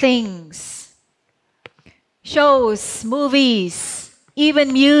watching things. Shows, movies,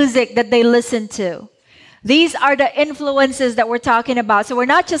 even music that they listen to. These are the influences that we're talking about. So we're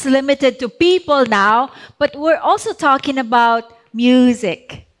not just limited to people now, but we're also talking about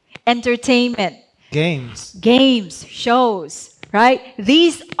music, entertainment. Games, shows. Right?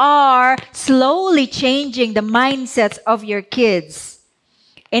 These are slowly changing the mindsets of your kids.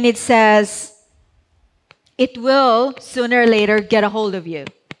 And it says, it will sooner or later get a hold of you.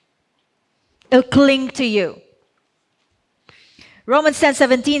 It'll cling to you. Romans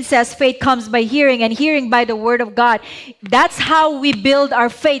 10:17 says, faith comes by hearing, and hearing by the word of God. That's how we build our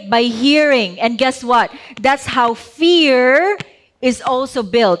faith, by hearing. And guess what? That's how fear is also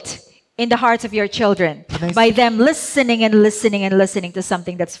built in the hearts of your children, by them listening and listening and listening to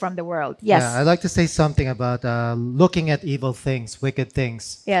something that's from the world. Yes. Yeah, I'd like to say something about looking at evil things, wicked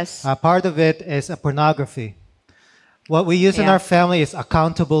things. Yes. Part of it is pornography. What we use in our family is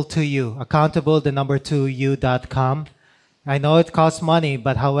accountable to you. Accountable, the number 2u.com. I know it costs money,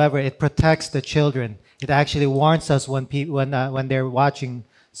 but however, it protects the children. It actually warns us when they're watching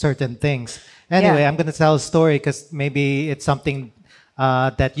certain things. Anyway, Yeah. I'm going to tell a story because maybe it's something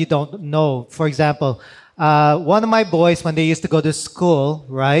that you don't know. For example, one of my boys, when they used to go to school,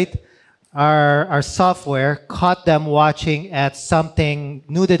 right, our software caught them watching at something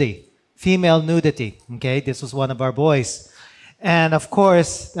nudity, female nudity. Okay, this was one of our boys, and of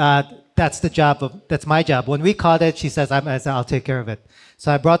course, that's my job. When we caught it, she says, I said, I'll take care of it.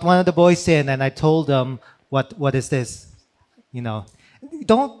 So I brought one of the boys in, and I told them, what is this? You know,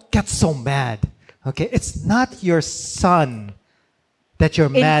 don't get so mad. Okay, it's not your son that you're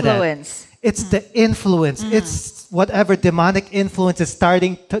mad at. Influence. It's the influence. It's whatever demonic influence is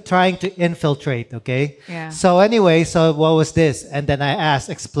trying to infiltrate, okay? Yeah. So anyway, so what was this? And then I asked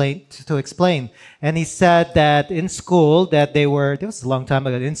to explain. And he said that in school, this was a long time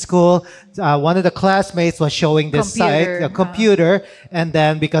ago, in school, one of the classmates was showing this Computer, site, a computer, and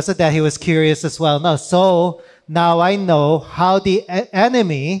then because of that, he was curious as well. So now I know how the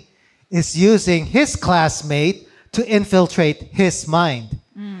enemy is using his classmate to infiltrate his mind.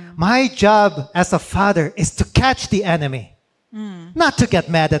 My job as a father is to catch the enemy, not to get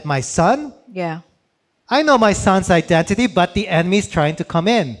mad at my son. Yeah. I know my son's identity, but the enemy is trying to come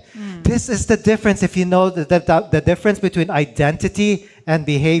in. This is the difference. If you know the difference between identity and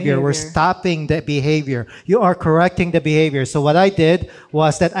behavior, we're stopping the behavior. You are correcting the behavior. So what I did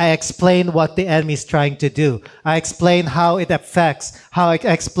was that I explained what the enemy is trying to do. I explained how it affects, how I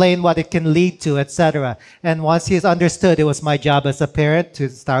explained what it can lead to, etc. And once he's understood, it was my job as a parent to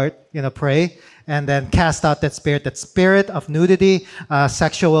start, pray and then cast out that spirit of nudity,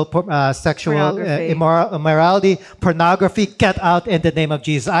 sexual immorality, pornography. Get out in the name of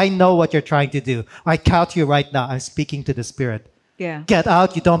Jesus. I know what you're trying to do. I count you right now. I'm speaking to the spirit. Yeah. Get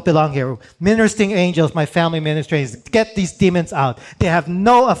out. You don't belong here. Ministering angels, my family ministries, get these demons out. They have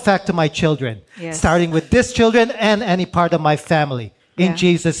no effect to my children. Yes. Starting with these children and any part of my family. In Yeah.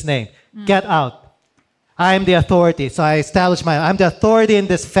 Jesus' name. Get out. I am the authority. So I established I'm the authority in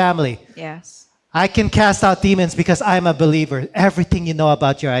this family. Yes. I can cast out demons because I'm a believer. Everything you know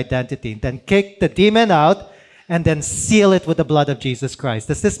about your identity. Then kick the demon out and then seal it with the blood of Jesus Christ.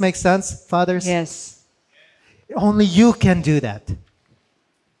 Does this make sense, fathers? Yes. Only you can do that.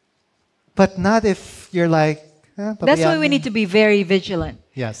 But not if you're like... That's why we need to be very vigilant.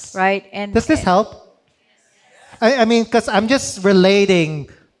 Yes. Right? And Does this help? I mean, because I'm just relating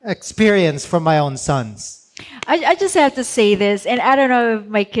experience from my own sons. I just have to say this, and I don't know if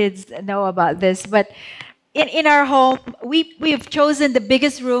my kids know about this, but in our home, we've chosen the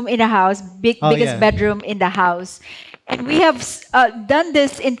biggest room in the house, biggest bedroom in the house. And we have done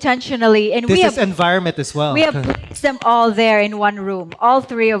this intentionally. And this is environment as well. We have placed them all there in one room, all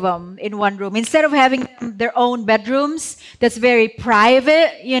three of them in one room. Instead of having their own bedrooms, that's very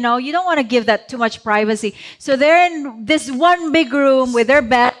private, you don't want to give that too much privacy. So they're in this one big room with their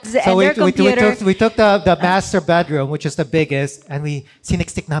beds and their computer. We took the master bedroom, which is the biggest, and we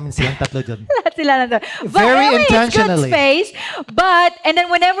sinikstik namin silang tatlo dun. Very intentionally. It's good space. And then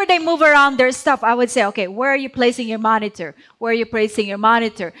whenever they move around their stuff, I would say, okay, where are you placing your monitor? Where are you placing your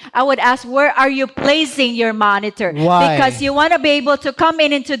monitor? I would ask, where are you placing your monitor? Why? Because you want to be able to come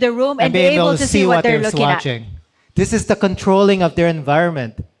into the room and be able to see what they're looking watching. at. This is the controlling of their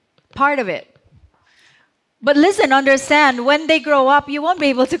environment. Part of it. But listen, understand, when they grow up, you won't be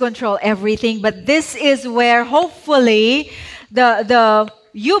able to control everything. But this is where hopefully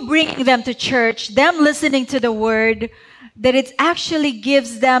you bringing them to church, them listening to the word, that it actually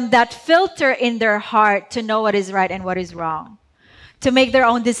gives them that filter in their heart to know what is right and what is wrong. To make their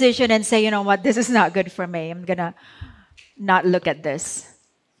own decision and say, you know what, this is not good for me. I'm going to not look at this.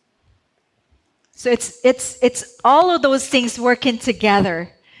 So it's all of those things working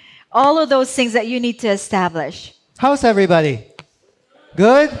together. All of those things that you need to establish. How's everybody?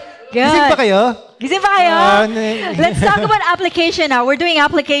 Good? Good. Gising pa kayo? Gising pa kayo? Let's talk about application now. We're doing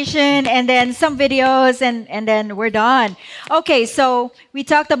application and then some videos and then we're done. Okay, so we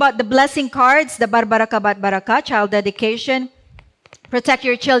talked about the blessing cards, the barbaraka batbaraka, child dedication. Protect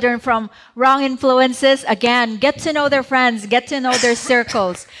your children from wrong influences. Again, get to know their friends, get to know their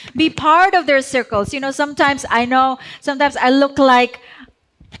circles. Be part of their circles. Sometimes I look like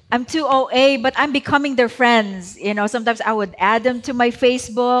I'm too OA, but I'm becoming their friends. Sometimes I would add them to my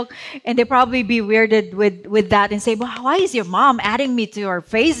Facebook, and they probably be weirded with that and say, well, why is your mom adding me to her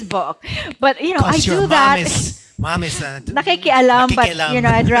Facebook? But, I do that. Mom is nakikialam, but,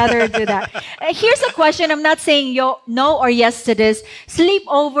 I'd rather do that. Here's a question. I'm not saying no or yes to this. Sleep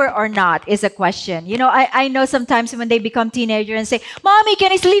over or not is a question. I know sometimes when they become teenagers and say, Mommy,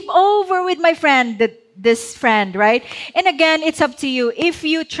 can I sleep over with my friend? this friend, right? And again, it's up to you. If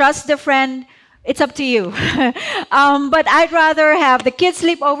you trust the friend, it's up to you. But I'd rather have the kids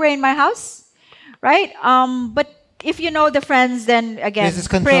sleep over in my house, right? But if you know the friends, then again, This is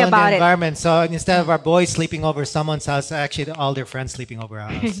pray controlling about the it. environment. So instead of our boys sleeping over someone's house, actually all their friends sleeping over our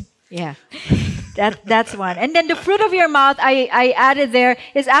house. Yeah, that's one. And then the fruit of your mouth, I added there,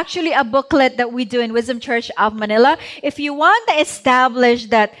 is actually a booklet that we do in Wisdom Church of Manila. If you want to establish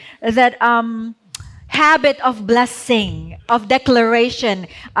that habit of blessing, of declaration,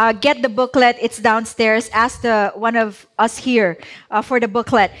 get the booklet. It's downstairs. Ask one of us here for the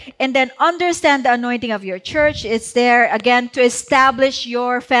booklet. And then understand the anointing of your church. It's there, again, to establish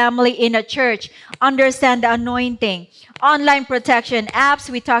your family in a church. Understand the anointing. Online protection apps.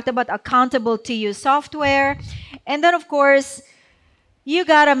 We talked about accountable to use software. And then, of course, you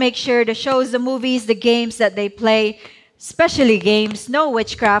got to make sure the shows, the movies, the games that they play, especially games, no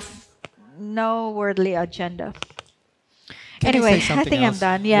witchcraft, no worldly agenda. Anyway, I think I'm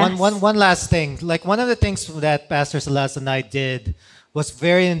done. Yes. One last thing. Like one of the things that Pastor Celeste and I did was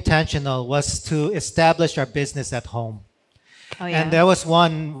very intentional, was to establish our business at home. Oh, yeah. And that was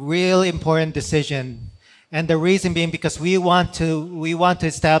one real important decision. And the reason being because we want to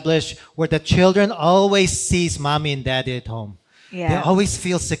establish where the children always sees mommy and daddy at home. Yeah. They always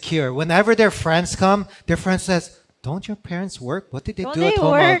feel secure. Whenever their friends come, their friend says, "Don't your parents work? What did they do at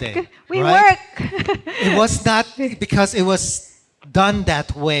home all day?" We right? work. It was not because it was done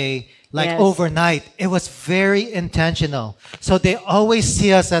that way, like Yes. overnight. It was very intentional. So they always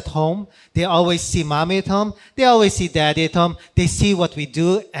see us at home. They always see mommy at home. They always see daddy at home. They see what we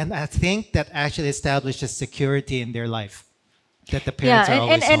do. And I think that actually establishes security in their life. That the parents are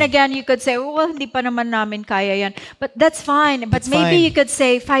always and home. again, you could say, well, hindi pa naman namin kaya yan. But that's fine. But That's maybe fine. you could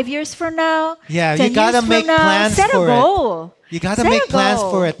say 5 years from now, Yeah, 10 you gotta years make from now, plans set for a it. goal. You gotta Set make a plans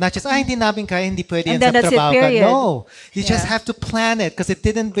goal. for it. Not just, hindi namin kaya, hindi pwede yan And then sa that's it, trabaho ka. period. No. You just Yeah. have to plan it because it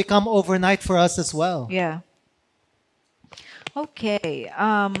didn't become overnight for us as well. Yeah. Okay.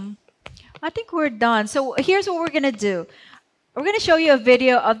 I think we're done. So here's what we're going to do. We're going to show you a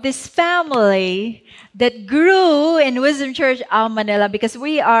video of this family that grew in Wisdom Church of Manila, because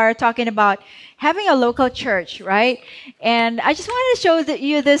we are talking about having a local church, right? And I just wanted to show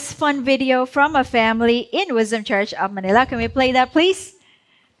you this fun video from a family in Wisdom Church of Manila. Can we play that, please?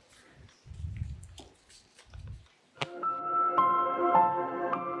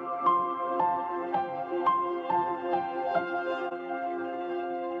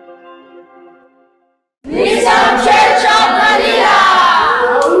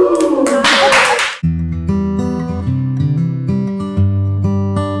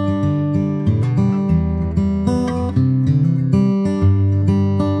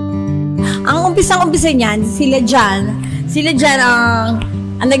 Ang umpisang-umpisa niyan, sila Jan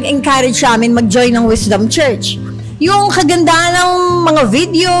ang nag-encourage namin mag-join ng Wisdom Church. Yung kagandahan ng mga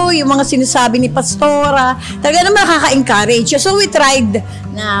video, yung mga sinasabi ni Pastora, talaga naman nakaka-encourage. So we tried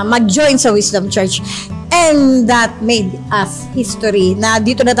na mag-join sa Wisdom Church. And that made us history na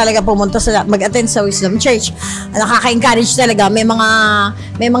dito na talaga pumunta mag-attend sa Wisdom Church. Nakaka-encourage talaga. May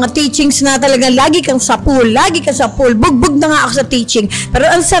mga teachings na talaga lagi kang sa pool. Bugbog na nga ako sa teaching.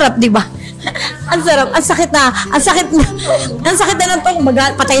 Pero ang sarap, di ba? Ang sarap, ang sakit na ng tong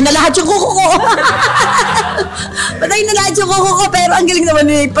patay na lahat yung kuko ko. Patay na lahat yung kuko ko, pero ang galing naman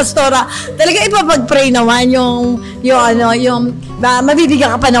ni Pastora. Talaga ipapag-pray naman yung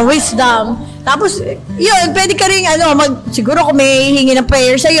mabibigyan ka pa ng wisdom. Tapos, yun, pwede ka rin, siguro kung may hingi ng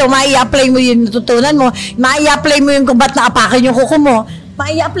prayer sa'yo, mai-apply mo yung natutunan mo, mai-apply mo yung kung ba't naapakan yung kuko mo,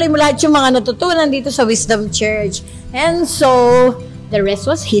 mai-apply mo lahat yung mga natutunan dito sa Wisdom Church. And so, the rest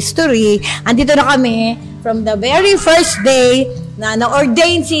was history. Andito na kami from the very first day na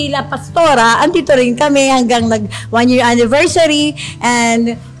na-ordain sila Pastora. Andito rin kami hanggang nag-1-year anniversary,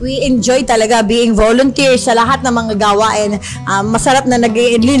 and we enjoy talaga being volunteers sa lahat ng mga gawain. Masarap na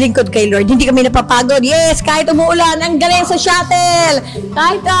naglilingkod kay Lord. Hindi kami napapagod. Yes, kahit umuulan, ang galing sa shuttle.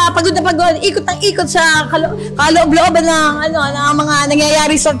 Kahit pagod na pagod, ikot ng ikot sa kaloob-looban ng mga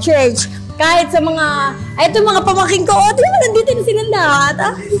nangyayari sa church. Kahit sa mga, ito mga pamangking ko, di ba nandito na silang lahat?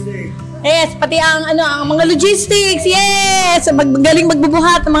 Yes, pati ang mga logistics, yes, magaling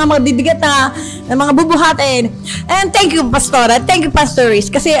magbubuhat ng mga bibigat na mga bubuhatin. And thank you, Pastora. Thank you,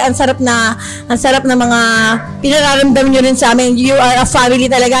 Pastors. Kasi ang sarap na mga pinararamdam nyo rin sa amin. You are a family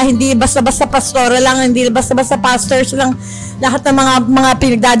talaga. Hindi basta-basta pastora lang, hindi basta-basta pastors lang. Lahat ng mga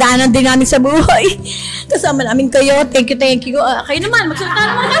pinagdadaanan din namin sa buhay. Kasama namin kayo. Thank you. Kayo naman, magsalita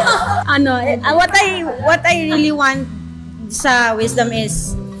naman kayo. What I really want sa wisdom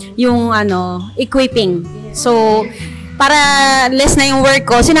is yung equipping. So, para less na yung work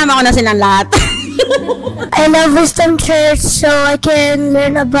ko, sinama ko na silang lahat. I love Wisdom Church so I can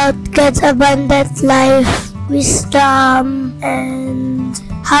learn about God's abundant life, wisdom, and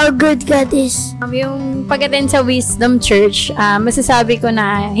how good God is. Yung pag-attend sa Wisdom Church, masasabi ko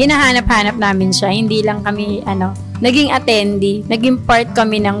na hinahanap-hanap namin siya. Hindi lang kami, naging attendee. Naging part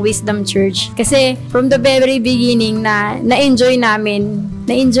kami ng Wisdom Church. Kasi from the very beginning na-enjoy namin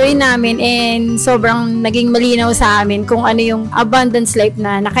and sobrang naging malinaw sa amin kung ano yung abundance life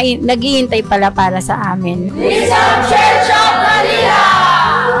na naghihintay pala para sa amin. Wisdom Church of Manila!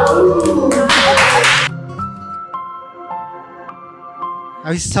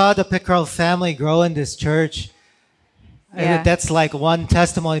 I saw the Pickrell family grow in this church. And that's like one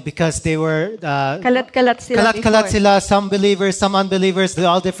testimony because they were Kalat-kalat sila kalat-kalat before. sila, some believers, some unbelievers, they're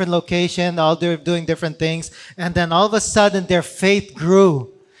all different location, all doing different things. And then all of a sudden their faith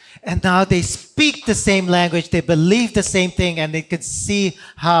grew. And now they speak the same language, they believe the same thing, and they could see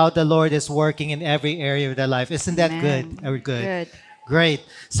how the Lord is working in every area of their life. Isn't that good? Good. Great.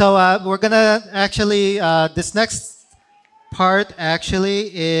 So we're gonna actually, this next part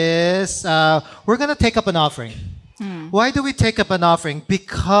actually is, we're gonna take up an offering. Why do we take up an offering?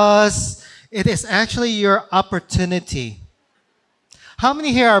 Because it is actually your opportunity. How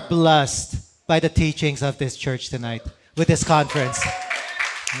many here are blessed by the teachings of this church tonight with this conference?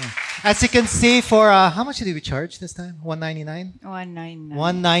 As you can see, for how much did we charge this time? $199?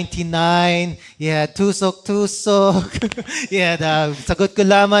 $199. You had tusok. You had sagot ko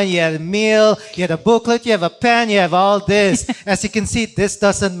laman. You had a meal. You had a booklet. You have a pen. You have all this. As you can see, this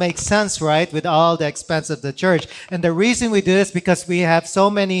doesn't make sense, right? With all the expense of the church. And the reason we do this is because we have so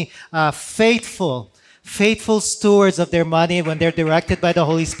many faithful stewards of their money. When they're directed by the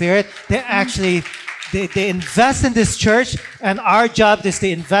Holy Spirit, they actually they invest in this church, and our job is to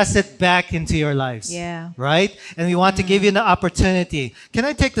invest it back into your lives. Yeah. Right? And we want to give you an opportunity. Can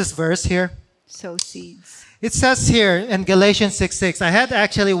I take this verse here? Sow seeds. It says here in Galatians 6:6. I had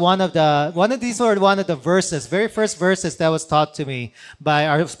actually one of the verses, very first verses that was taught to me by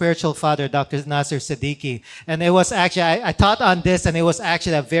our spiritual father, Dr. Nasser Siddiqui. And it was actually, I taught on this, and it was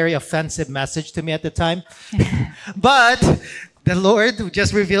actually a very offensive message to me at the time. But the Lord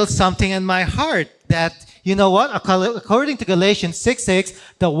just revealed something in my heart that, you know what? According to Galatians 6:6,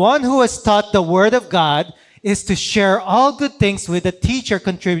 the one who has taught the Word of God is to share all good things with the teacher,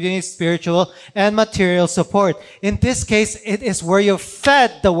 contributing spiritual and material support. In this case, it is where you're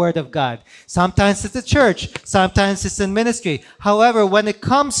fed the Word of God. Sometimes it's the church, sometimes it's in ministry. However, when it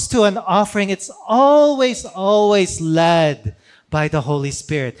comes to an offering, it's always led by the Holy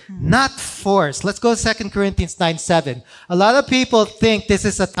Spirit, not forced. Let's go to 2 Corinthians 9:7. A lot of people think this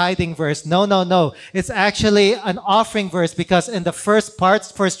is a tithing verse. No. It's actually an offering verse because in the first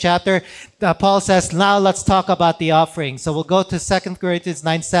chapter, Paul says, now let's talk about the offering. So we'll go to 2 Corinthians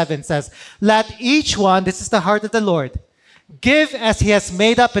 9:7. It says, let each one, this is the heart of the Lord, give as he has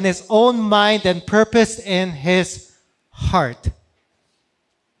made up in his own mind and purposed in his heart.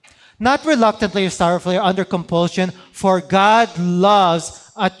 Not reluctantly or sorrowfully or under compulsion, for God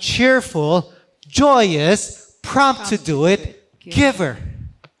loves a cheerful, joyous, prompt to do it giver.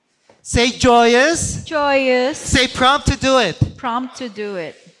 Say joyous. Joyous. Say prompt to do it. Prompt to do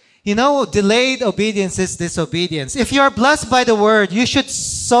it. You know, delayed obedience is disobedience. If you are blessed by the word, you should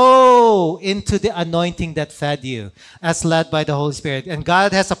sow into the anointing that fed you as led by the Holy Spirit. And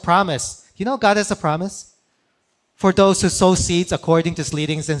God has a promise. You know, God has a promise for those who sow seeds according to his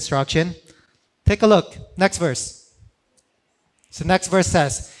leadings and instruction. Take a look. Next verse. So next verse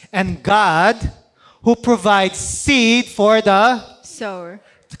says, and God who provides seed for the sower.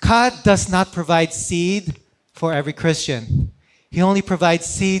 God does not provide seed for every Christian. He only provides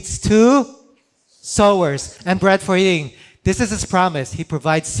seeds to sowers and bread for eating. This is his promise. He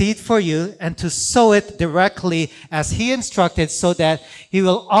provides seed for you and to sow it directly as he instructed, so that he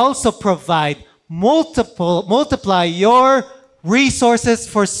will also provide multiply your resources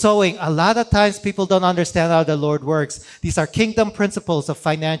for sowing. A lot of times people don't understand how the Lord works. These are kingdom principles of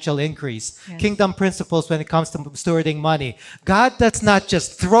financial increase. Yes. Kingdom principles when it comes to stewarding money. God does not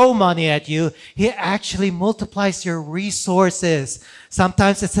just throw money at you. He actually multiplies your resources.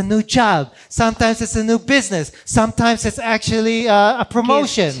 Sometimes it's a new job. Sometimes it's a new business. Sometimes it's actually a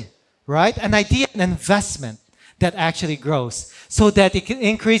promotion, gift. Right? An idea, an investment that actually grows, so that it can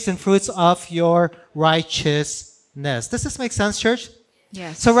increase in fruits of your righteousness. Does this make sense, church?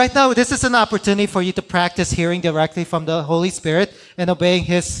 Yes. So right now, this is an opportunity for you to practice hearing directly from the Holy Spirit and obeying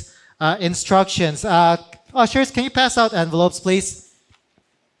his instructions. Ushers, can you pass out envelopes, please?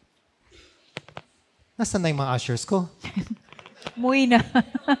 Nasaan na yung mga ushers ko? Muwi na.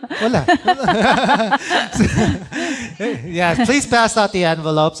 Wala. Yes, please pass out the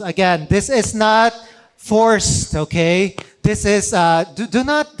envelopes. Again, this is not forced, okay? This is, do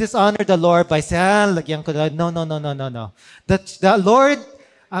not dishonor the Lord by saying, lagyan ko na. No, no, no, no, no, no. The Lord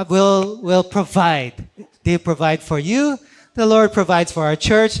will provide. They provide for you. The Lord provides for our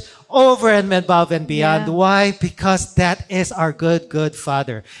church over and above and beyond. Yeah. Why? Because that is our good, good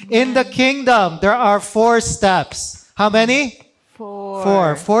Father. In the kingdom, there are 4 steps. How many?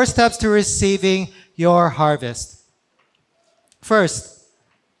 4. 4 steps to receiving your harvest. First,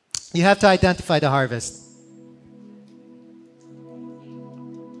 you have to identify the harvest.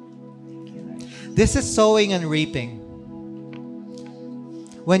 This is sowing and reaping.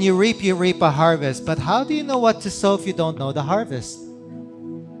 When you reap a harvest. But how do you know what to sow if you don't know the harvest?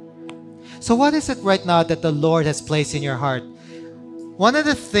 So what is it right now that the Lord has placed in your heart? One of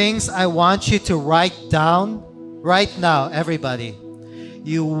the things I want you to write down right now, everybody.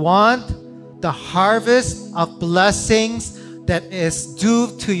 You want the harvest of blessings that is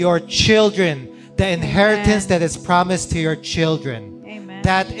due to your children. The inheritance that is promised to your children. Amen.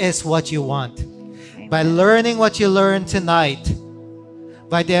 That is what you want. By learning what you learned tonight,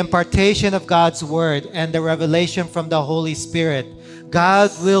 by the impartation of God's Word and the revelation from the Holy Spirit, God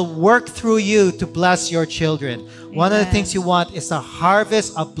will work through you to bless your children. One of the things you want is a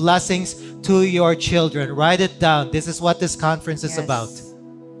harvest of blessings to your children. Write it down. This is what this conference is about.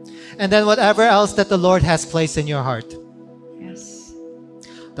 And then whatever else that the Lord has placed in your heart. Yes.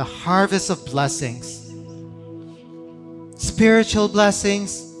 The harvest of blessings. Spiritual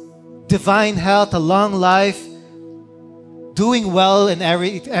blessings, divine health, a long life, doing well in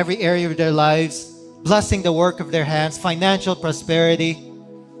every area of their lives, blessing the work of their hands, financial prosperity,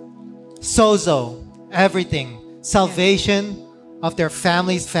 sozo, everything, salvation of their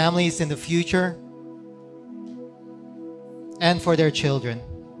families in the future, and for their children.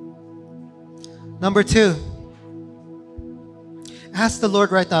 Number 2, ask the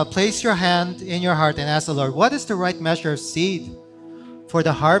Lord right now, place your hand in your heart and ask the Lord, what is the right measure of seed for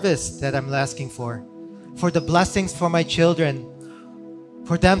the harvest that I'm asking for the blessings for my children,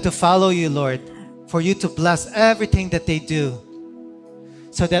 for them to follow you, Lord, for you to bless everything that they do,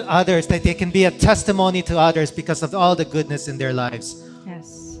 so that they can be a testimony to others because of all the goodness in their lives.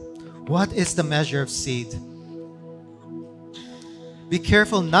 Yes. What is the measure of seed? Be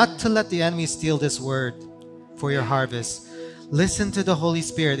careful not to let the enemy steal this word for your harvest. Listen to the Holy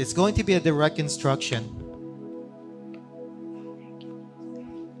Spirit. It's going to be a direct instruction.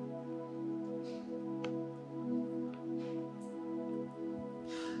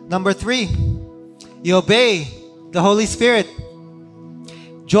 Number 3, you obey the Holy Spirit.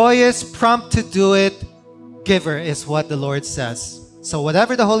 Joyous, prompt to do it, giver is what the Lord says. So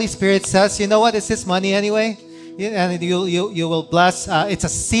whatever the Holy Spirit says, you know what? It's His money anyway. And you will bless. It's a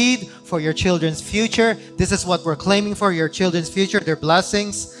seed for your children's future. This is what we're claiming for your children's future, their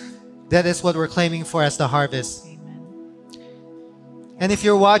blessings. That is what we're claiming for as the harvest. And if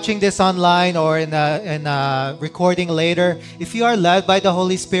you're watching this online or in a recording later, if you are led by the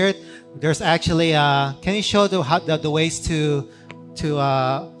Holy Spirit, there's actually, can you show the ways to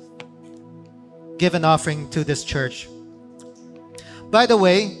give an offering to this church? By the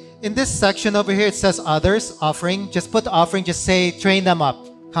way, in this section over here, it says others, offering. Just put offering, just say train them up,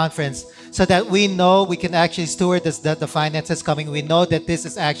 conference, so that we know we can actually steward the finances coming. We know that this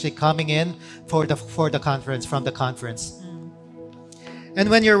is actually coming in for the conference, from the conference. And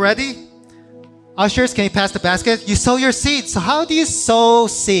when you're ready, ushers, can you pass the basket? You sow your seeds. So how do you sow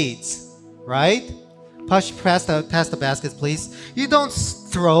seeds? Right? Pass the baskets, please. You don't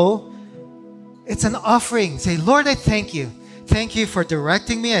throw. It's an offering. Say, Lord, I thank you. Thank you for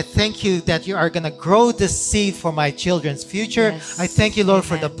directing me. I thank you that you are going to grow this seed for my children's future. Yes. I thank you, Lord,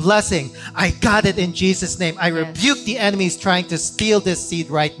 for the blessing. I got it in Jesus' name. I rebuke the enemies trying to steal this seed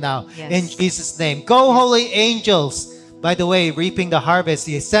right now. Yes. In Jesus' name. Go, holy angels. By the way, reaping the harvest,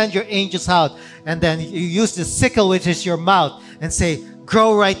 you send your angels out, and then you use the sickle, which is your mouth, and say,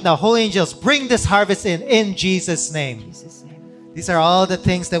 grow right now. Holy angels, bring this harvest in Jesus' name. Jesus' name. These are all the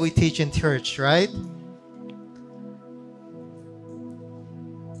things that we teach in church, right?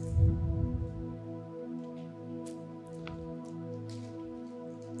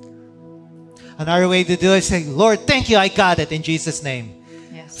 Another way to do it is say, Lord, thank you, I got it in Jesus' name.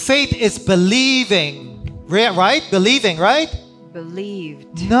 Yes. Faith is believing. Right? Believing, right?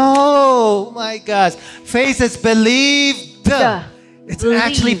 Believed. No, my gosh. Faith is believed. It's Believed.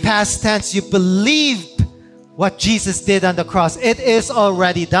 actually past tense. You believed what Jesus did on the cross. It is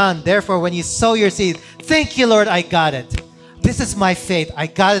already done. Therefore, when you sow your seed, thank you, Lord, I got it. This is my faith. I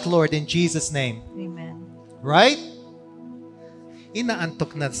got it, Lord, in Jesus' name. Amen. Right?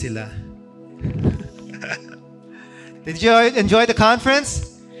 Inaantok na sila. Did you enjoy the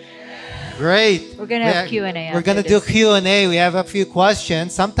conference? Great. We're going to have Q&A. We're going to do Q&A. We have a few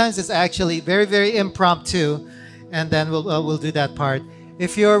questions. Sometimes it's actually very, very impromptu. And then we'll do that part.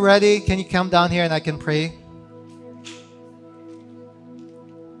 If you're ready, can you come down here and I can pray?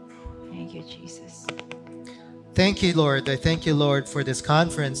 Thank you, Jesus. Thank you, Lord. I thank you, Lord, for this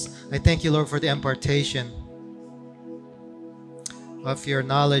conference. I thank you, Lord, for the impartation of your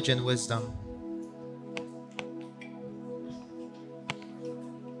knowledge and wisdom.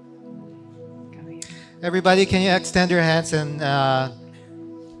 Everybody, can you extend your hands and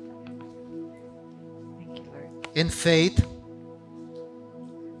in faith?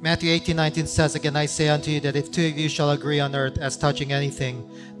 Matthew 18:19 says, again, I say unto you that if two of you shall agree on earth as touching anything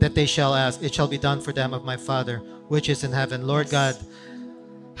that they shall ask, it shall be done for them of my Father, which is in heaven. Lord God,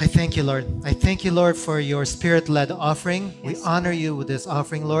 I thank you, Lord. I thank you, Lord, for your Spirit-led offering. We honor you with this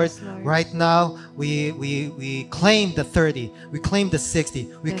offering, Lord. Right now, we claim the 30. We claim the 60.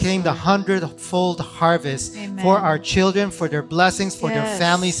 We claim the 100-fold harvest for our children, for their blessings, for their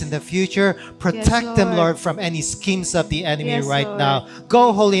families in the future. Protect them, Lord, from any schemes of the enemy right now.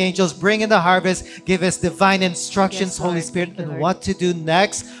 Go, holy angels, bring in the harvest. Give us divine instructions, Holy Spirit, on what to do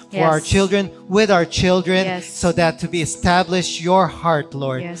next for our children, with our children, so that to be established your heart,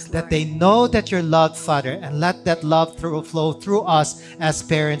 Lord, that they know that you're loved, Father, and let that love flow through us as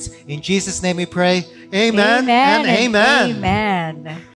parents. In Jesus' name we pray. Amen, and amen. Amen.